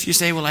fret if you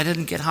say, well, I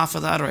didn't get half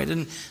of that, or I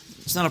didn't.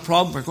 It's not a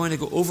problem. We're going to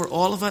go over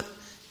all of it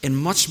in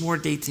much more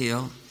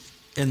detail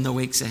in the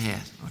weeks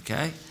ahead.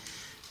 Okay?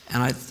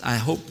 And I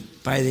hope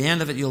by the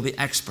end of it you'll be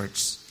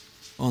experts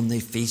on the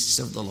feasts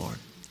of the Lord.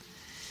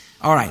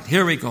 All right,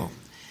 here we go.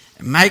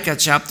 Micah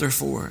chapter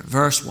 4,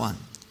 verse 1.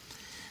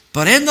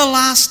 But in the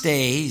last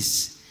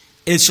days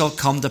it shall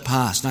come to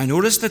pass. Now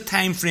notice the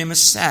time frame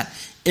is set.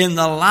 In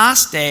the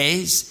last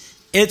days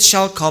it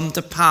shall come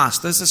to pass.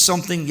 This is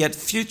something yet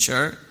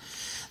future.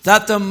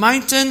 That the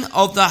mountain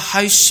of the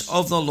house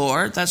of the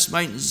Lord, that's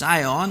Mount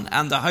Zion,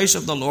 and the house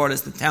of the Lord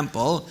is the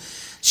temple,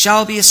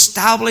 shall be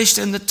established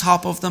in the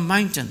top of the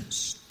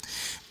mountains.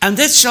 And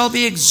it shall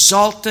be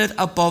exalted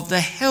above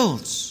the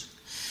hills.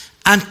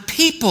 And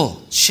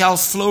people shall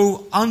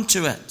flow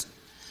unto it.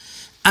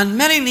 And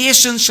many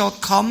nations shall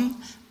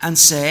come and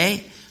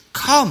say,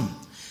 come,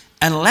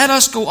 and let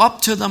us go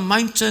up to the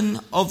mountain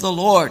of the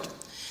Lord,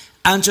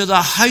 and to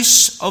the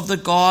house of the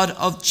God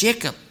of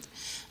Jacob.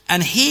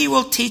 And he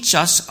will teach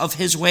us of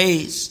his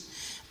ways,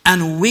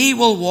 and we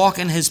will walk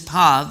in his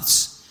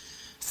paths.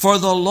 For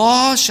the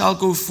law shall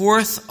go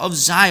forth of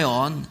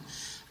Zion,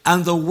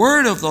 and the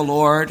word of the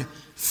Lord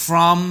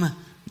from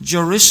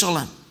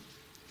Jerusalem.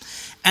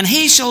 And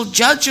he shall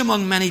judge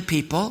among many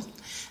people,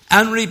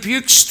 and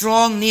rebuke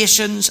strong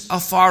nations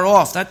afar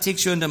off. That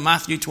takes you into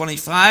Matthew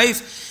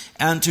 25,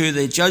 and to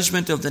the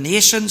judgment of the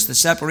nations, the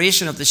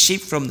separation of the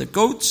sheep from the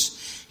goats.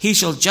 He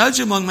shall judge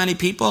among many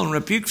people, and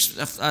rebuke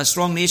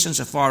strong nations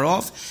afar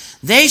off.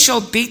 They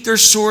shall beat their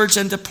swords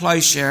into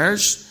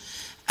plowshares,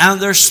 and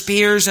their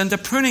spears into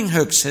pruning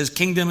hooks. His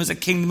kingdom is a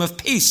kingdom of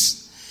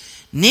peace.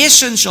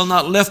 Nation shall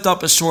not lift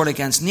up a sword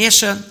against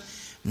nation,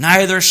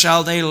 neither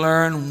shall they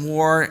learn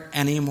war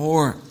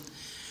anymore.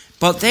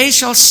 But they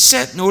shall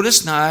sit,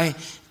 notice now,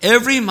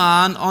 every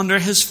man under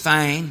his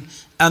vine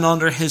and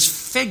under his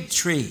fig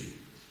tree.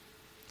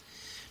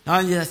 Now,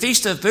 in the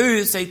Feast of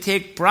Booths, they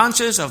take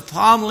branches of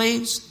palm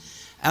leaves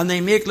and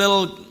they make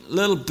little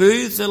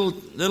booths,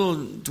 little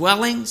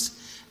dwellings,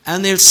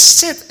 and they'll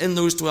sit in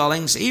those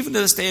dwellings. Even to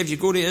this day, if you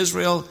go to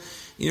Israel,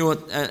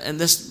 and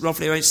this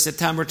roughly around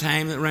September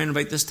time, around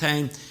about this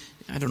time,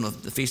 I don't know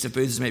if the Feast of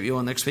Booths might be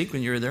on next week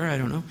when you're there, I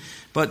don't know.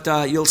 But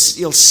you'll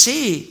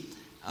see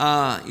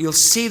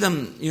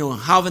them,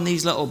 having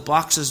these little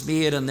boxes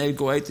made, and they'll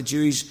go out, the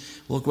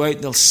Jews will go out,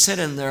 they'll sit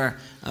in there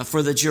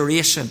for the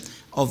duration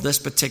of this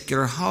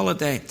particular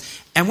holiday.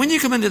 And when you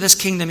come into this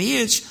kingdom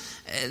age,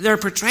 they're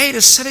portrayed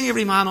as sitting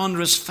every man under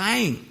his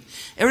vine,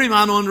 every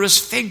man under his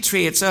fig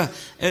tree. It's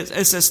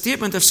a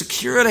statement of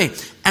security.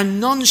 And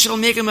none shall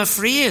make him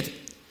afraid,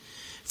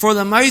 for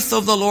the mouth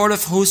of the Lord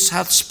of hosts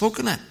hath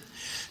spoken it.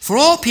 For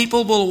all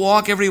people will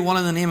walk every one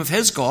in the name of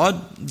his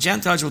God.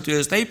 Gentiles will do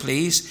as they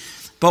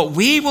please. But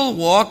we will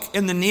walk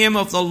in the name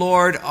of the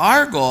Lord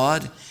our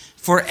God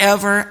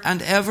forever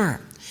and ever.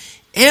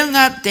 In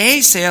that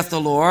day, saith the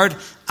Lord,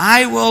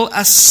 I will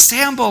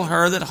assemble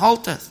her that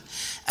halteth,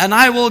 and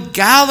I will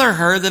gather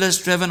her that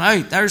is driven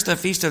out. There's the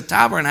Feast of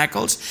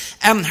Tabernacles.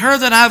 And her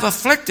that I have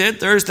afflicted,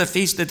 there's the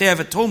feast, the Day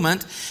of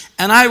Atonement.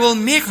 And I will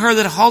make her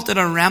that halted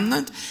a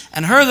remnant,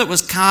 and her that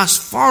was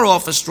cast far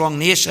off a strong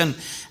nation.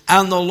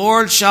 And the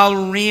Lord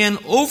shall reign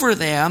over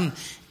them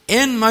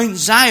in Mount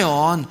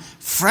Zion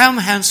from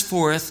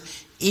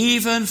henceforth,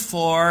 even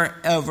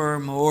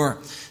forevermore.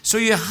 So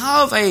you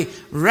have a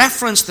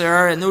reference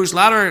there in those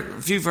latter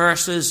few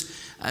verses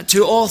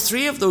to all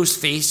three of those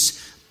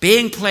feasts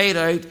being played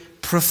out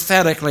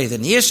prophetically. The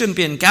nation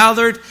being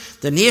gathered,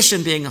 the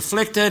nation being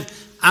afflicted,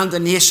 and the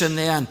nation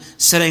then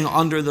sitting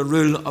under the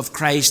rule of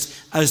Christ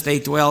as they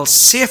dwell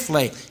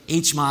safely,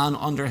 each man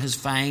under his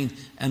vine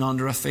and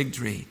under a fig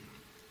tree.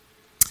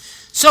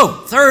 So,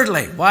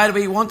 thirdly, why do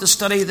we want to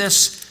study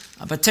this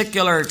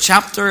particular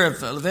chapter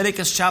of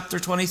Leviticus chapter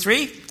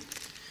 23?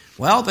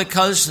 Well,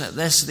 because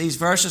these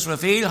verses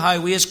reveal how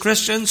we as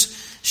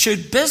Christians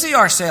should busy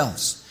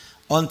ourselves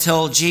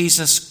until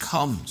Jesus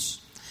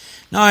comes.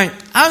 Now,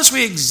 as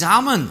we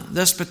examine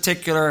this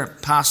particular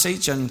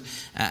passage, and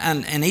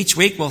each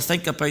week we'll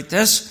think about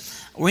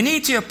this, we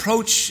need to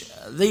approach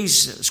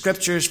these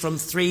scriptures from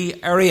three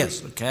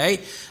areas,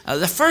 okay?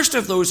 The first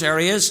of those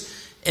areas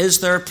is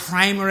their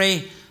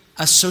primary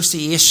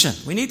association.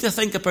 We need to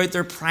think about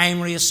their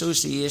primary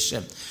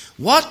association.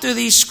 What do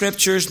these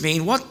scriptures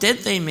mean? What did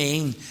they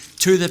mean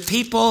to the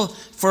people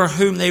for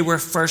whom they were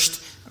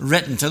first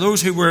written, to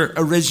those who were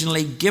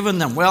originally given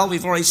them? Well,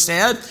 we've already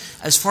said,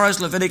 as far as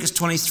Leviticus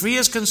 23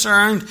 is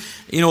concerned,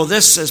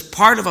 this is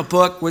part of a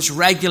book which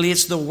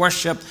regulates the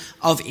worship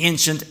of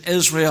ancient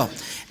Israel.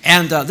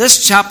 And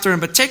this chapter in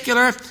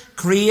particular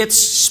creates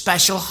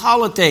special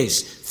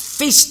holidays,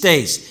 feast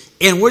days,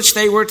 in which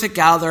they were to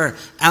gather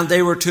and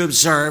they were to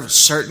observe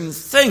certain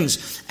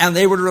things. And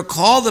they were to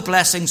recall the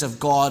blessings of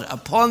God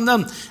upon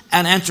them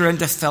and enter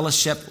into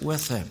fellowship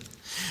with Him.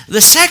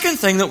 The second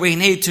thing that we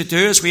need to do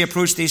as we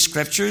approach these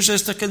scriptures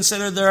is to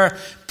consider their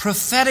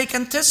prophetic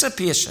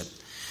anticipation.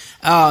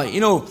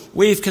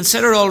 We've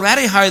considered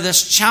already how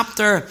this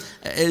chapter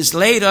is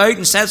laid out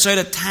and sets out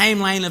a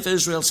timeline of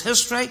Israel's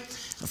history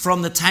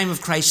from the time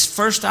of Christ's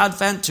first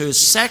advent to His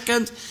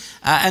second.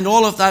 And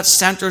all of that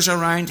centers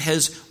around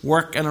His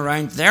work and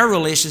around their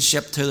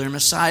relationship to their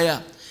Messiah.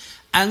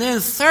 And then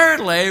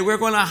thirdly, we're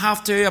going to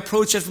have to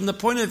approach it from the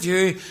point of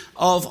view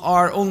of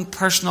our own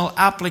personal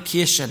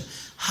application.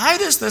 How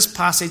does this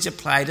passage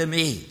apply to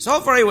me? It's all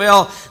very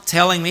well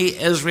telling me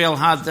Israel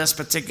had this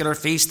particular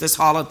feast, this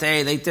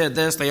holiday, they did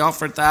this, they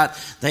offered that,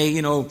 they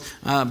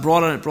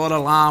brought a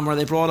lamb or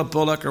they brought a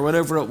bullock or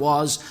whatever it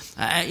was.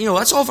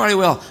 That's all very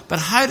well. But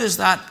how does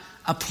that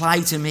apply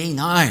to me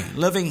now,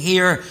 living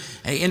here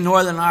in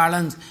Northern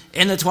Ireland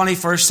in the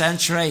 21st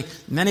century,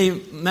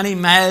 many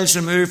miles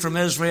removed from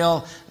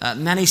Israel,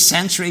 many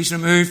centuries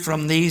removed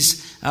from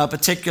these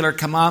particular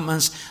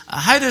commandments?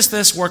 How does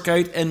this work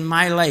out in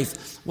my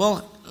life?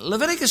 Well,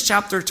 Leviticus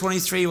chapter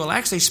 23 will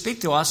actually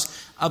speak to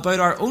us about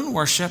our own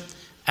worship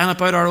and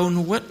about our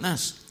own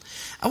witness.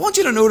 I want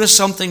you to notice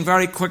something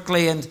very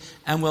quickly, and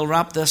we'll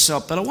wrap this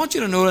up. But I want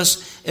you to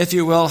notice, if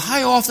you will,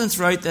 how often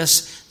throughout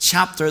this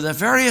chapter the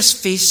various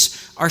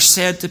feasts are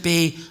said to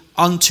be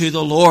unto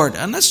the Lord.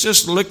 And let's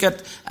just look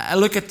at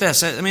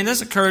this. I mean,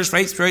 this occurs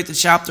right throughout the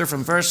chapter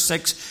from verse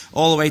 6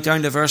 all the way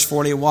down to verse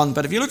 41.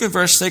 But if you look at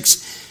verse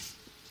 6,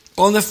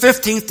 on the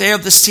 15th day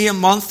of the same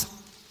month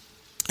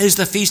is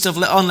the feast of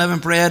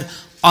unleavened bread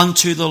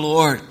unto the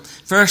Lord.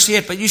 Verse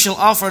 8, but you shall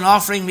offer an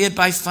offering made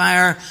by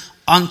fire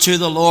unto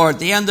the Lord.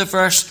 The end of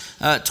verse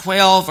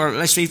 12, or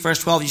let's read verse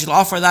 12. You shall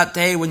offer that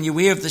day when you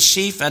wave the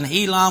sheaf and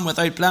he lamb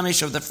without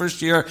blemish of the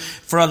first year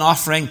for an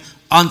offering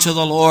unto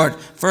the Lord.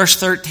 Verse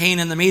 13,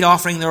 and the meat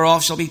offering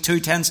thereof shall be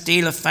 2/10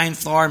 deal of fine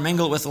flour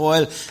mingled with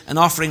oil, an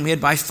offering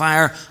made by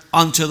fire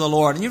unto the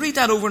Lord. And you read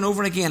that over and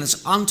over again.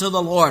 It's unto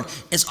the Lord.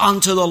 It's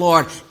unto the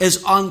Lord.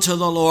 It's unto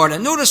the Lord.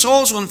 And notice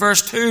also in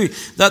verse 2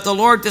 that the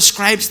Lord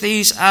describes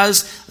these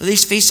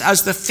feasts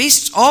as the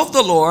feasts of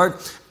the Lord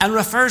and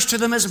refers to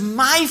them as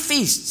my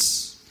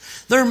feasts.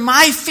 They're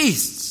my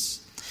feasts.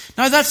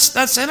 Now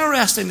that's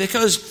interesting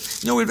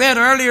because, we read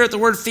earlier the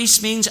word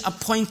feast means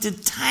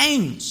appointed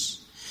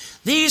times.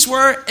 These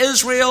were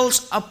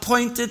Israel's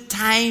appointed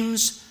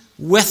times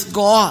with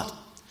God.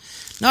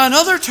 Now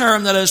another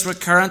term that is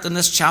recurrent in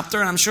this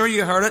chapter, and I'm sure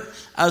you heard it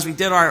as we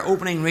did our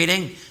opening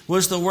reading,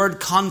 was the word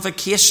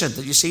convocation.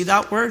 Did you see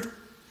that word?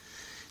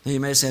 Now you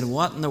may have said,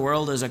 what in the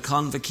world is a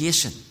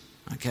convocation?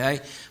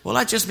 Okay, well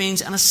that just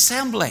means an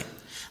assembly,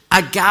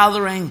 a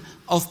gathering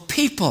of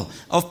people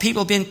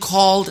being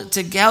called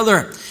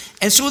together.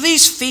 And so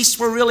these feasts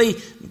were really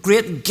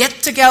great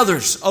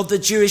get-togethers of the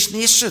Jewish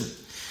nation.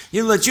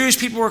 The Jewish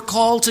people were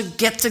called to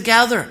get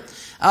together.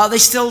 They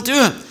still do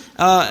it.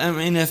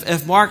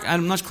 If Mark,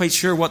 I'm not quite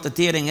sure what the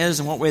dating is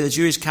and what way the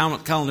Jewish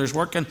calendar is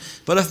working,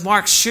 but if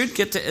Mark should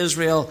get to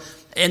Israel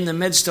in the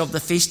midst of the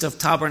Feast of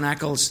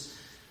Tabernacles,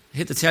 I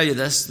hate to tell you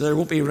this, there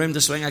won't be room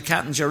to swing a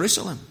cat in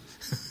Jerusalem.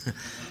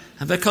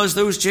 Because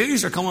those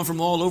Jews are coming from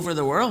all over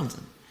the world.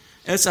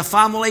 It's a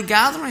family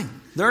gathering.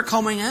 They're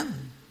coming in.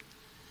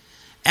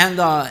 And,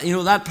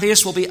 that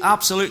place will be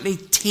absolutely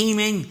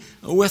teeming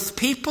with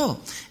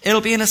people.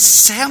 It'll be an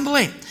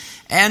assembly.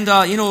 And,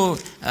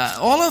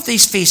 all of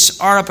these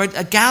feasts are about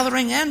a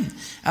gathering in.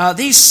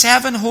 These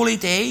 7 holy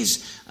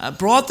days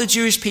brought the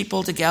Jewish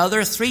people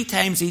together 3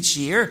 times each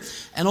year.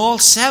 And all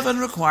 7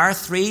 require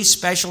 3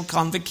 special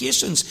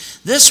convocations.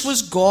 This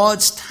was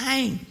God's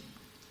time.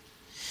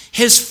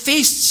 His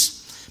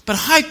feasts. But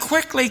how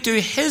quickly do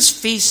his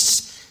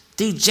feasts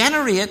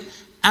degenerate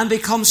and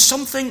become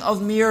something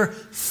of mere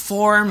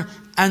form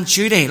and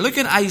duty? Look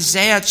at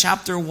Isaiah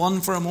chapter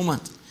 1 for a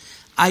moment.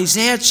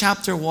 Isaiah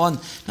chapter 1.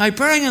 Now,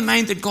 bearing in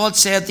mind that God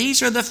said,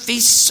 these are the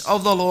feasts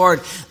of the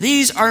Lord.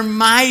 These are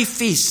my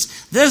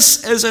feasts.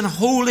 This is an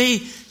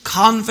holy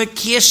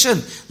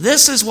convocation.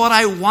 This is what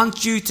I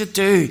want you to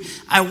do.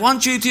 I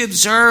want you to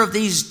observe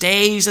these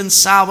days and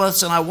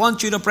Sabbaths, and I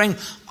want you to bring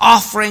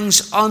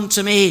offerings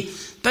unto me.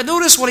 But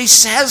notice what he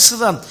says to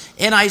them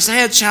in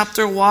Isaiah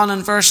chapter 1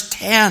 and verse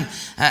 10.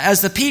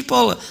 As the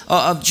people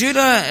of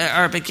Judah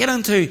are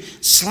beginning to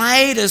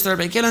slide, as they're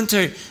beginning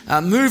to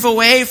move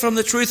away from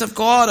the truth of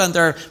God and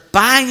they're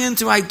buying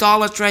into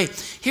idolatry,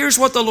 here's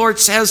what the Lord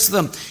says to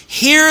them.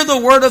 Hear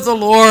the word of the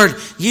Lord,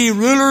 ye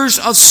rulers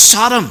of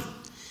Sodom.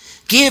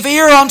 Give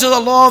ear unto the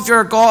law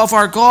of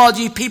our God,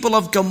 ye people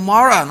of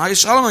Gomorrah. Now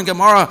Sodom and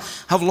Gomorrah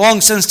have long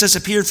since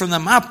disappeared from the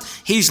map.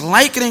 He's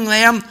likening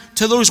them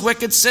to those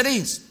wicked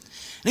cities.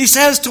 And he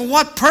says, to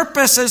what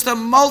purpose is the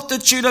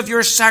multitude of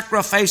your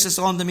sacrifices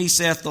unto me,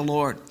 saith the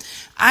Lord?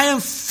 I am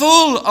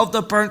full of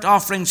the burnt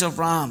offerings of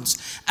rams,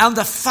 and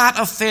the fat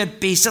of fed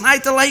beasts, and I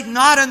delight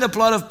not in the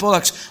blood of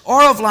bullocks,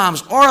 or of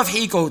lambs, or of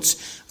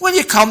he-goats. When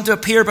you come to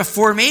appear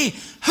before me,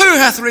 who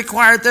hath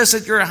required this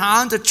at your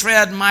hand to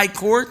tread my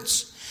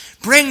courts?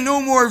 Bring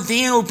no more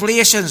vain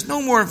oblations, no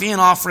more vain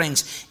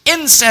offerings.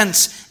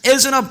 Incense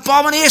is an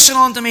abomination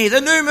unto me.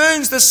 The new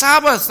moons, the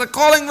Sabbaths, the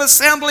calling of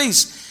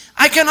assemblies,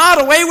 I cannot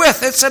away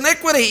with. It's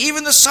iniquity,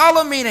 even the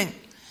solemn meeting.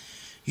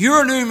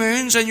 Your new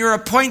moons and your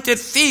appointed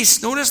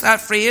feasts, notice that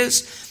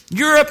phrase,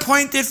 your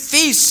appointed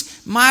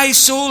feasts, my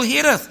soul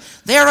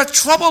hateth. They are a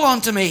trouble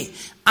unto me.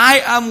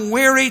 I am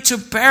weary to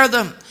bear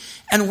them.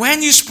 And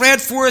when you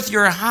spread forth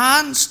your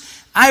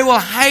hands, I will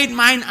hide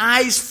mine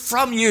eyes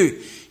from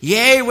you.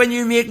 Yea, when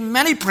you make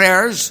many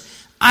prayers,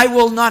 I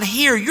will not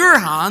hear. Your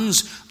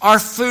hands are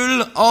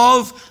full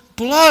of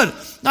blood.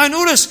 Now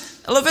notice,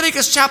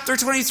 Leviticus chapter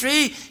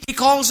 23, he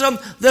calls them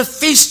the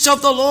feasts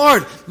of the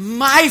Lord.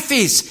 My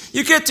feasts.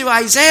 You get to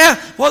Isaiah,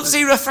 what does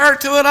he refer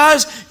to it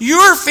as?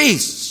 Your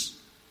feasts.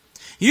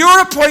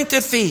 Your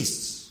appointed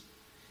feasts.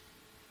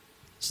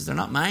 He says, they're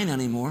not mine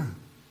anymore.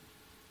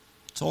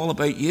 It's all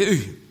about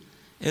you.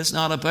 It's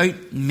not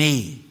about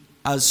me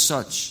as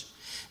such.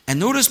 And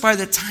notice by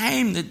the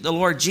time that the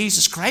Lord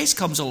Jesus Christ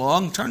comes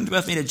along, turn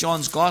with me to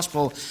John's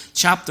Gospel,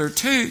 chapter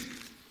 2,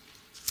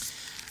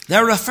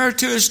 they're referred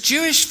to as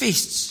Jewish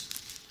feasts.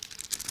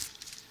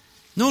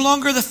 No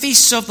longer the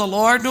feasts of the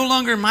Lord, no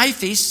longer my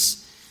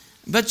feasts,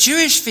 but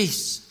Jewish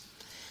feasts.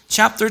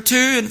 Chapter 2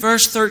 and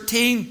verse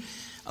 13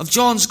 of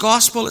John's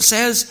Gospel, it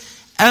says,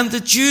 and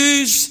the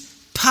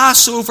Jews'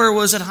 Passover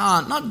was at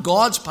hand. Not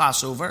God's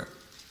Passover.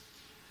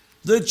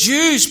 The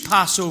Jews'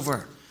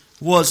 Passover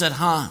was at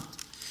hand.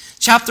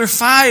 Chapter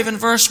 5 and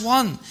verse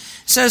 1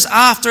 says,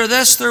 after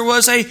this there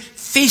was a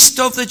feast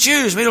of the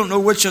Jews. We don't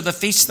know which of the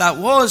feasts that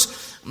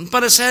was,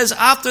 but it says,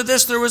 after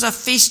this there was a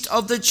feast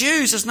of the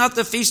Jews. It's not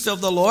the feast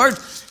of the Lord,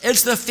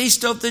 it's the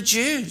feast of the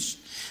Jews.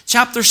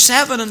 Chapter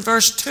 7 and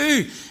verse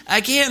 2,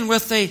 again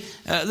with the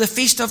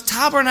Feast of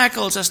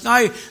Tabernacles. It's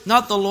now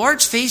not the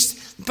Lord's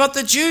feast, but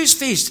the Jews'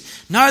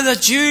 feast. Now the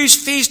Jews'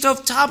 Feast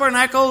of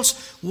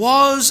Tabernacles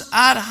was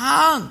at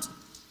hand.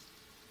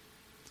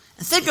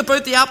 And think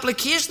about the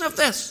application of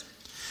this.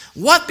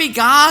 What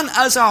began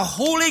as a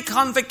holy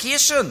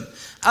convocation,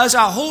 as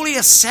a holy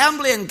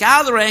assembly and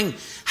gathering,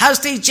 has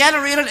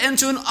degenerated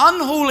into an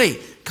unholy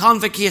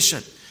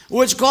convocation,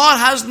 which God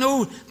has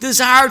no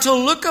desire to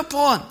look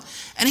upon.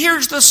 And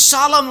here's the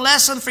solemn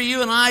lesson for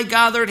you and I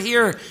gathered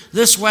here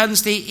this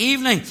Wednesday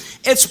evening.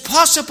 It's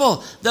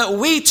possible that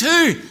we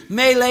too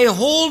may lay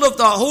hold of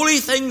the holy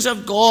things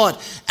of God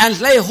and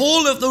lay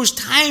hold of those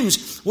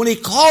times when He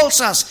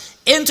calls us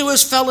into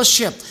His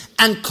fellowship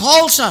and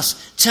calls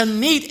us to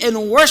meet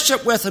in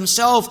worship with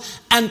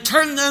Himself and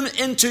turn them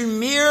into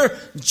mere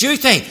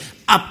duty,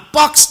 a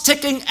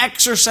box-ticking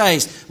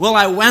exercise. Well,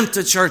 I went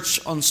to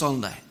church on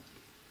Sunday.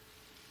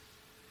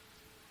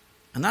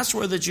 And that's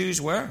where the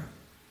Jews were.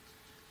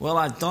 Well,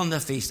 I've done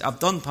the feast. I've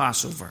done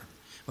Passover.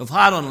 We've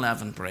had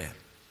unleavened bread.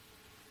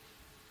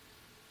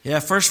 Yeah,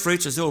 first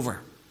fruits is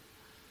over.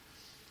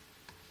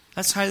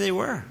 That's how they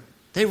were.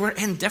 They were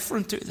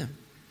indifferent to them.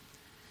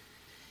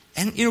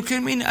 And,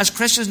 can we as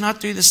Christians not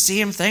do the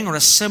same thing or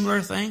a similar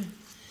thing?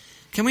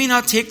 Can we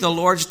not take the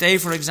Lord's Day,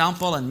 for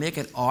example, and make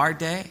it our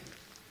day?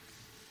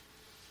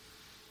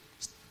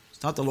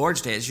 It's not the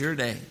Lord's Day, it's your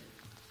day.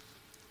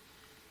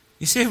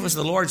 You see, if it was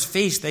the Lord's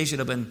feast, they should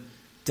have been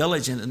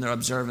diligent in their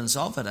observance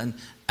of it, and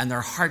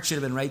their heart should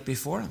have been right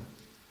before Him.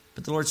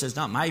 But the Lord says,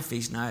 not my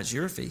feast now, it's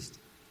your feast.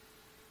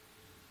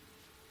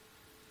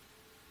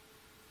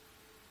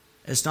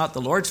 It's not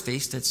the Lord's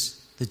feast,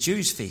 it's the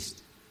Jews'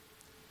 feast.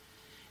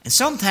 And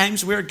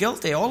sometimes we're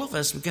guilty, all of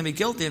us, we can be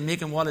guilty of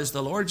making what is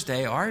the Lord's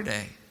Day our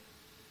day.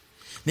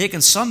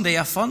 Making Sunday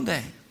a fun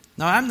day.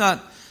 Now, I'm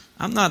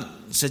not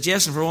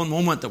suggesting for one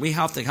moment that we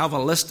have to have a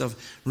list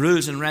of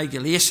rules and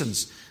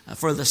regulations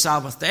for the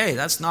Sabbath day.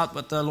 That's not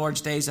what the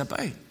Lord's Day is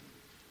about.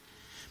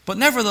 But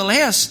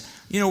nevertheless,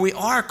 we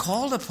are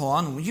called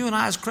upon, you and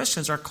I as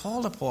Christians are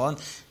called upon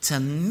to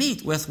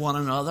meet with one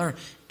another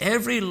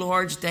every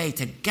Lord's Day,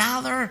 to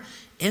gather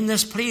in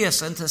this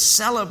place and to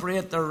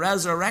celebrate the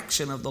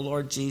resurrection of the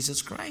Lord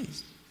Jesus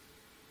Christ.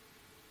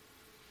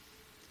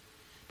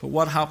 But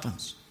what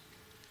happens?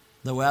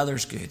 The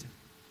weather's good.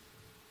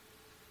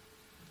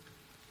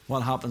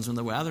 What happens when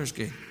the weather's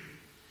good?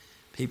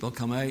 People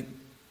come out,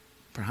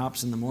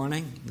 perhaps in the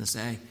morning, they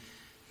say,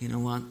 you know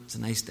what, it's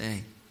a nice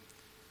day.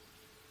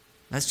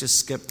 Let's just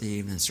skip the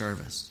evening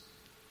service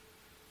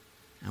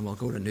and we'll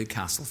go to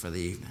Newcastle for the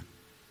evening.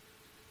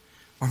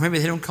 Or maybe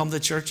they don't come to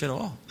church at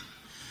all.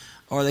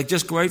 Or they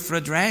just go out for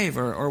a drive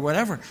or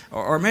whatever.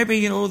 Or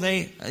maybe,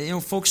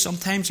 folks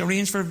sometimes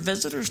arrange for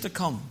visitors to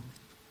come.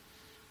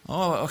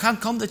 Oh, I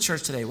can't come to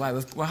church today. Why?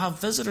 We'll have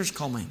visitors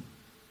coming.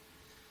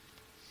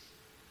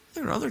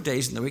 There are other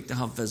days in the week to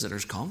have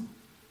visitors come.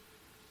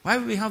 Why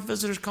would we have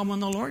visitors come on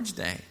the Lord's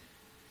Day?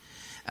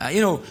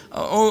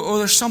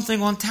 There's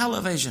something on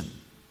television.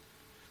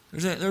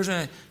 There's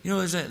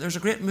a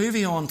great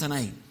movie on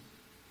tonight.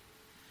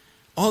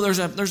 Oh, there's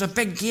a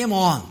big game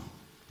on.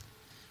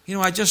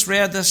 I just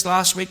read this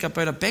last week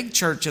about a big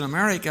church in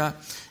America.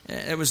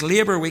 It was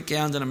Labor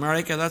Weekend in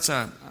America. That's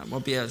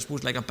would be, I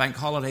suppose, like a bank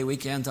holiday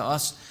weekend to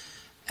us.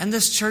 And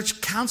this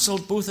church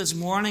cancelled both its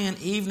morning and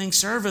evening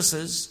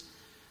services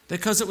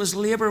because it was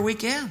Labor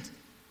Weekend.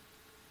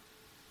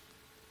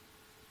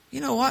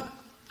 You know what?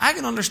 I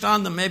can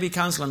understand them maybe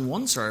cancelling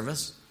one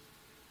service,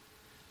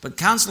 but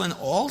cancelling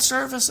all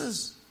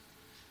services,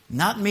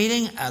 not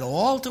meeting at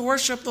all to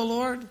worship the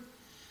Lord.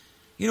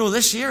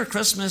 This year,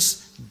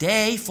 Christmas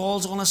Day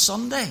falls on a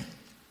Sunday.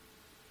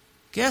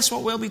 Guess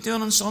what we'll be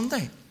doing on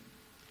Sunday?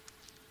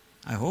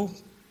 I hope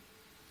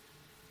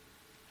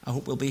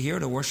we'll be here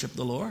to worship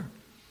the Lord.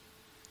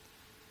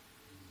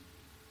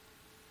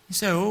 You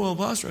say, oh, well,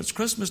 Pastor, it's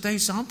Christmas Day,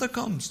 Santa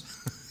comes.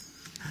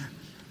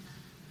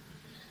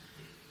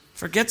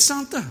 Forget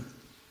Santa.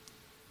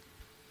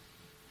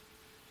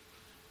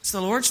 It's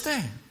the Lord's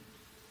Day.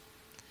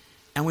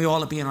 And we ought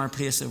to be in our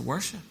place of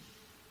worship.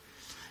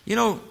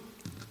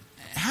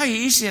 How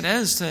easy it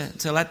is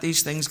to let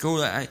these things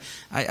go.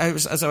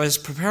 As I was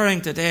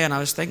preparing today and I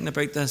was thinking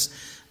about this,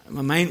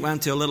 my mind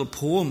went to a little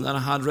poem that I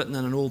had written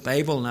in an old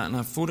Bible, and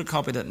I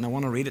photocopied it and I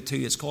want to read it to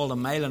you. It's called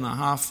 1.5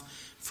 miles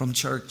from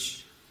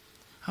Church.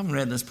 I haven't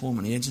read this poem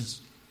in ages.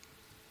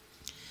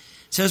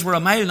 It says, we're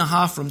 1.5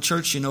 miles from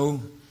church,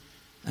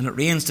 and it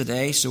rains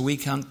today, so we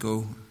can't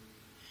go.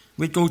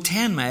 We'd go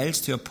 10 miles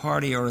to a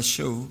party or a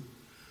show,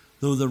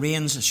 though the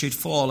rains should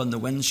fall and the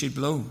wind should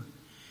blow.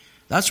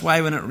 That's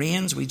why when it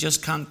rains, we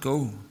just can't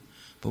go.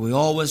 But we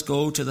always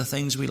go to the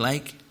things we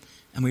like,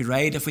 and we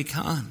ride if we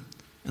can.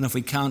 And if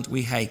we can't,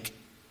 we hike.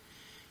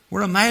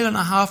 We're 1.5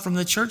 miles from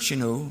the church,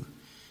 and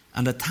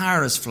the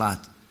tire is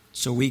flat,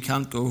 so we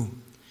can't go.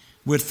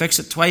 We'd fix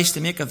it twice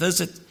to make a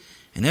visit,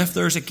 and if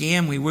there's a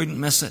game, we wouldn't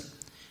miss it.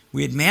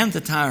 We'd mend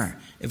the tire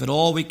if at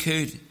all we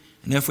could,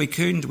 and if we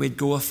couldn't, we'd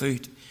go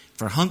afoot.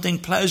 For hunting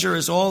pleasure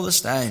is all the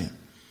style,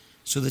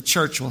 so the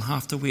church will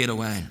have to wait a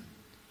while.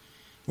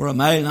 We're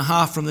 1.5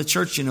 miles from the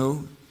church,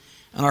 and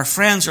our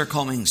friends are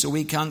coming, so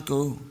we can't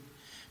go.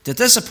 To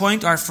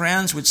disappoint our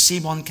friends would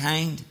seem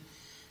unkind,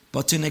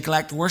 but to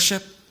neglect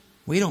worship,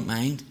 we don't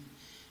mind.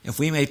 If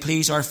we may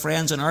please our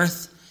friends on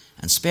earth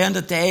and spend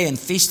a day in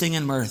feasting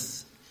and mirth.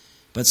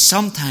 But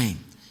sometime,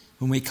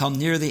 when we come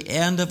near the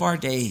end of our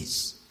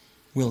days,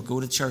 we'll go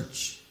to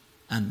church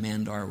and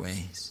mend our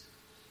ways.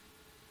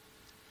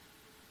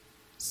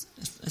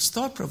 It's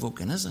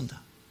thought-provoking, isn't it?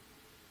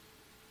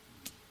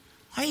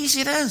 How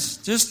easy it is.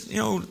 Just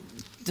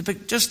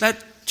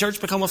let church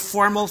become a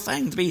formal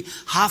thing, to be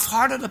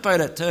half-hearted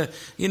about it, to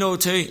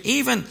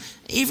even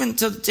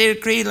to the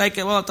degree like,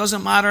 well, it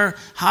doesn't matter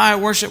how I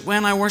worship,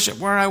 when I worship,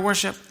 where I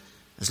worship,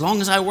 as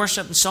long as I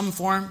worship in some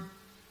form.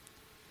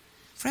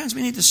 Friends,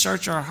 we need to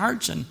search our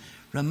hearts and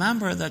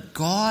remember that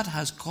God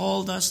has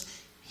called us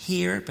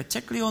here,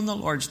 particularly on the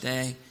Lord's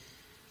Day,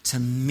 to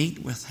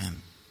meet with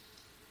Him.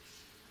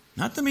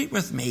 Not to meet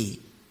with me.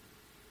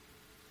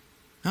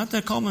 Not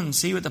to come and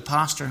see what the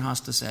pastor has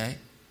to say.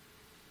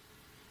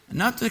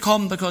 Not to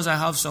come because I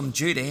have some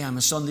duty, I'm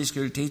a Sunday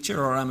school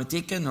teacher, or I'm a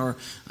deacon, or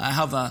I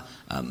have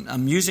a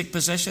music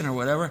position or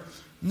whatever.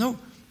 No,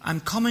 I'm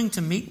coming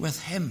to meet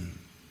with Him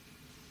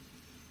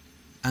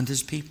and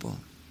His people.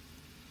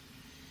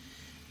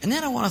 And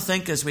then I want to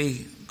think as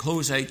we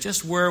close out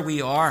just where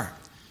we are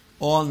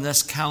on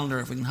this calendar.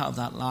 If we can have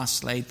that last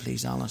slide,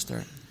 please,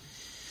 Alistair.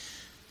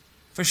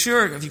 For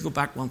sure, if you go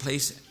back one,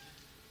 please.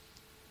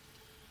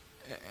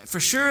 For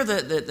sure,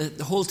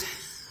 the whole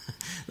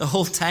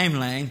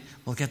timeline,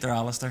 we'll get there,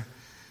 Alistair.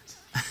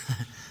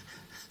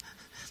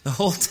 The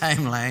whole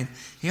timeline,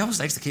 he always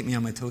likes to keep me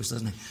on my toes,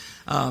 doesn't he?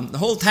 The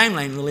whole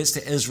timeline relates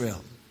to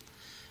Israel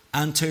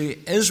and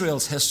to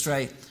Israel's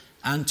history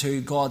and to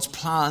God's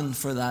plan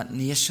for that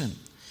nation.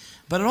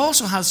 But it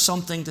also has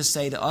something to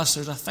say to us.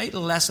 There's a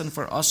vital lesson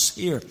for us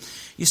here.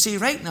 You see,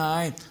 right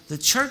now, the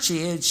church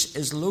age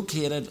is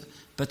located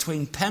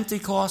between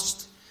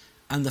Pentecost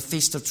and the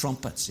Feast of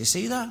Trumpets. You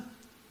see that?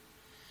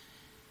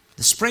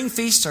 The spring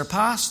feasts are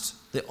past.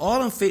 The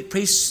autumn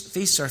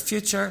feasts are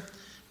future.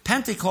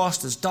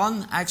 Pentecost is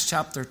done, Acts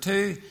chapter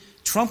 2.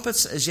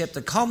 Trumpets is yet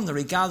to come, the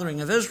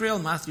regathering of Israel,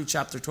 Matthew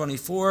chapter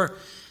 24.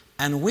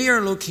 And we are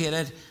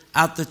located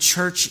at the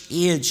church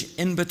age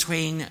in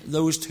between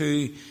those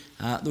two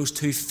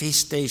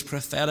feast days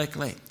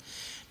prophetically.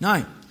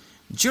 Now,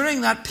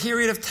 during that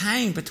period of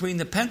time between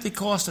the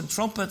Pentecost and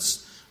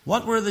trumpets,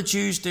 what were the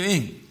Jews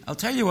doing? I'll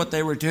tell you what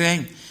they were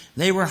doing.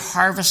 They were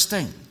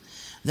harvesting.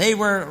 They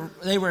were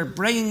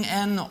bringing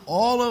in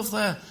all of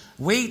the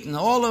wheat and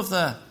all of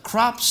the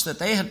crops that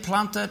they had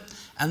planted,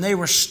 and they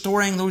were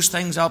storing those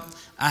things up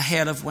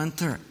ahead of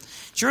winter.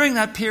 During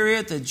that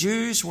period, the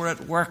Jews were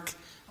at work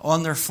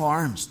on their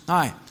farms.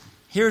 Now,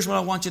 here's what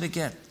I want you to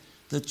get.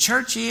 The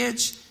church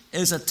age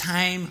is a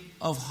time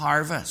of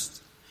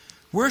harvest.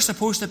 We're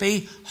supposed to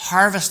be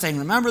harvesting.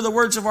 Remember the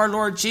words of our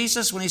Lord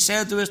Jesus when He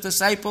said to His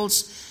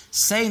disciples,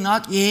 "Say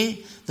not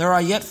ye, there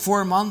are yet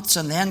 4 months,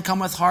 and then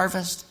cometh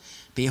harvest.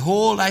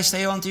 Behold, I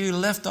say unto you,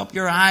 lift up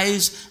your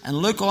eyes and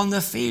look on the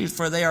field,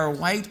 for they are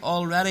white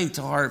already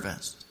to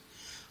harvest."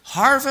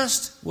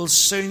 Harvest will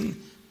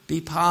soon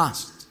be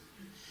past.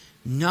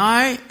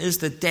 Now is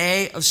the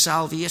day of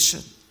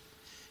salvation.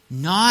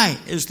 Now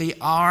is the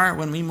hour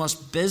when we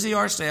must busy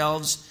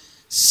ourselves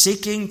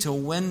seeking to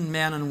win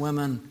men and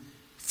women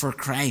for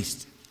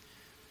Christ.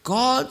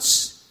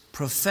 God's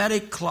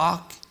prophetic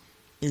clock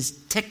is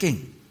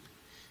ticking.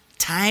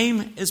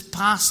 Time is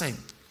passing.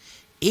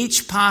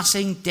 Each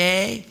passing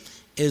day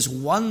is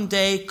one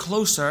day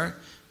closer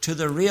to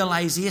the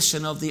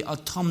realization of the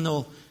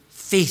autumnal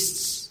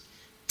feasts.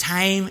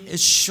 Time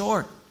is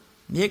short.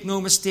 Make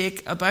no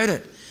mistake about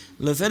it.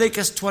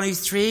 Leviticus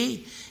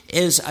 23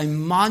 is a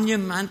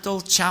monumental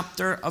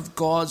chapter of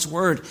God's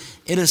Word.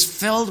 It is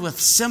filled with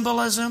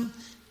symbolism,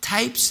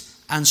 types,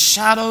 and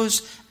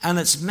shadows, and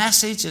its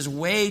message is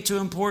way too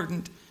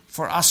important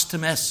for us to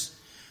miss.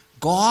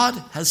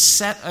 God has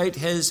set out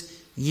His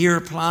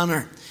year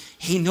planner.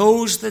 He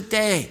knows the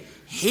day.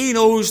 He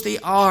knows the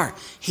hour.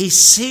 He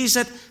sees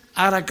it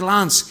at a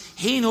glance.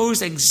 He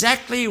knows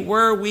exactly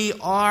where we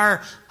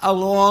are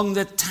along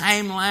the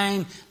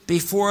timeline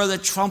before the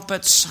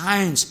trumpet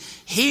sounds.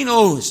 He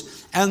knows.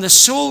 And the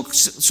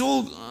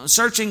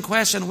soul-searching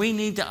question we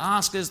need to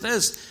ask is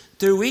this: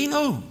 do we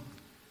know?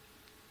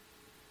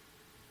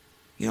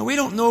 We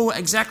don't know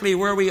exactly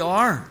where we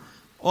are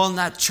on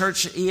that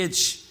church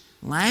age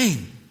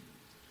line.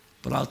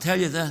 But I'll tell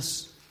you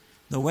this: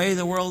 the way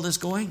the world is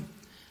going,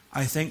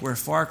 I think we're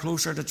far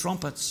closer to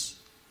trumpets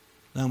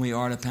than we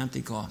are to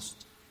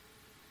Pentecost.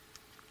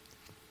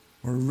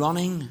 We're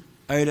running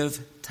out of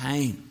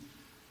time.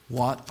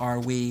 What are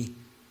we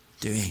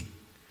doing?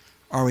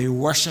 Are we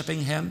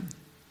worshiping Him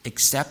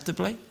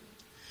acceptably?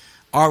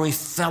 Are we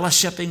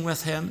fellowshipping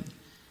with Him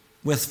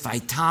with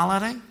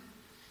vitality?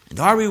 And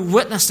are we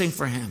witnessing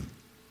for Him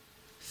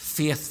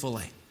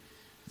faithfully?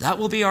 That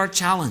will be our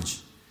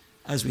challenge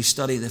as we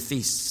study the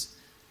feasts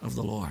of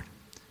the Lord.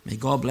 May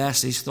God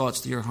bless these thoughts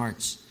to your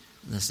hearts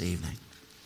this evening.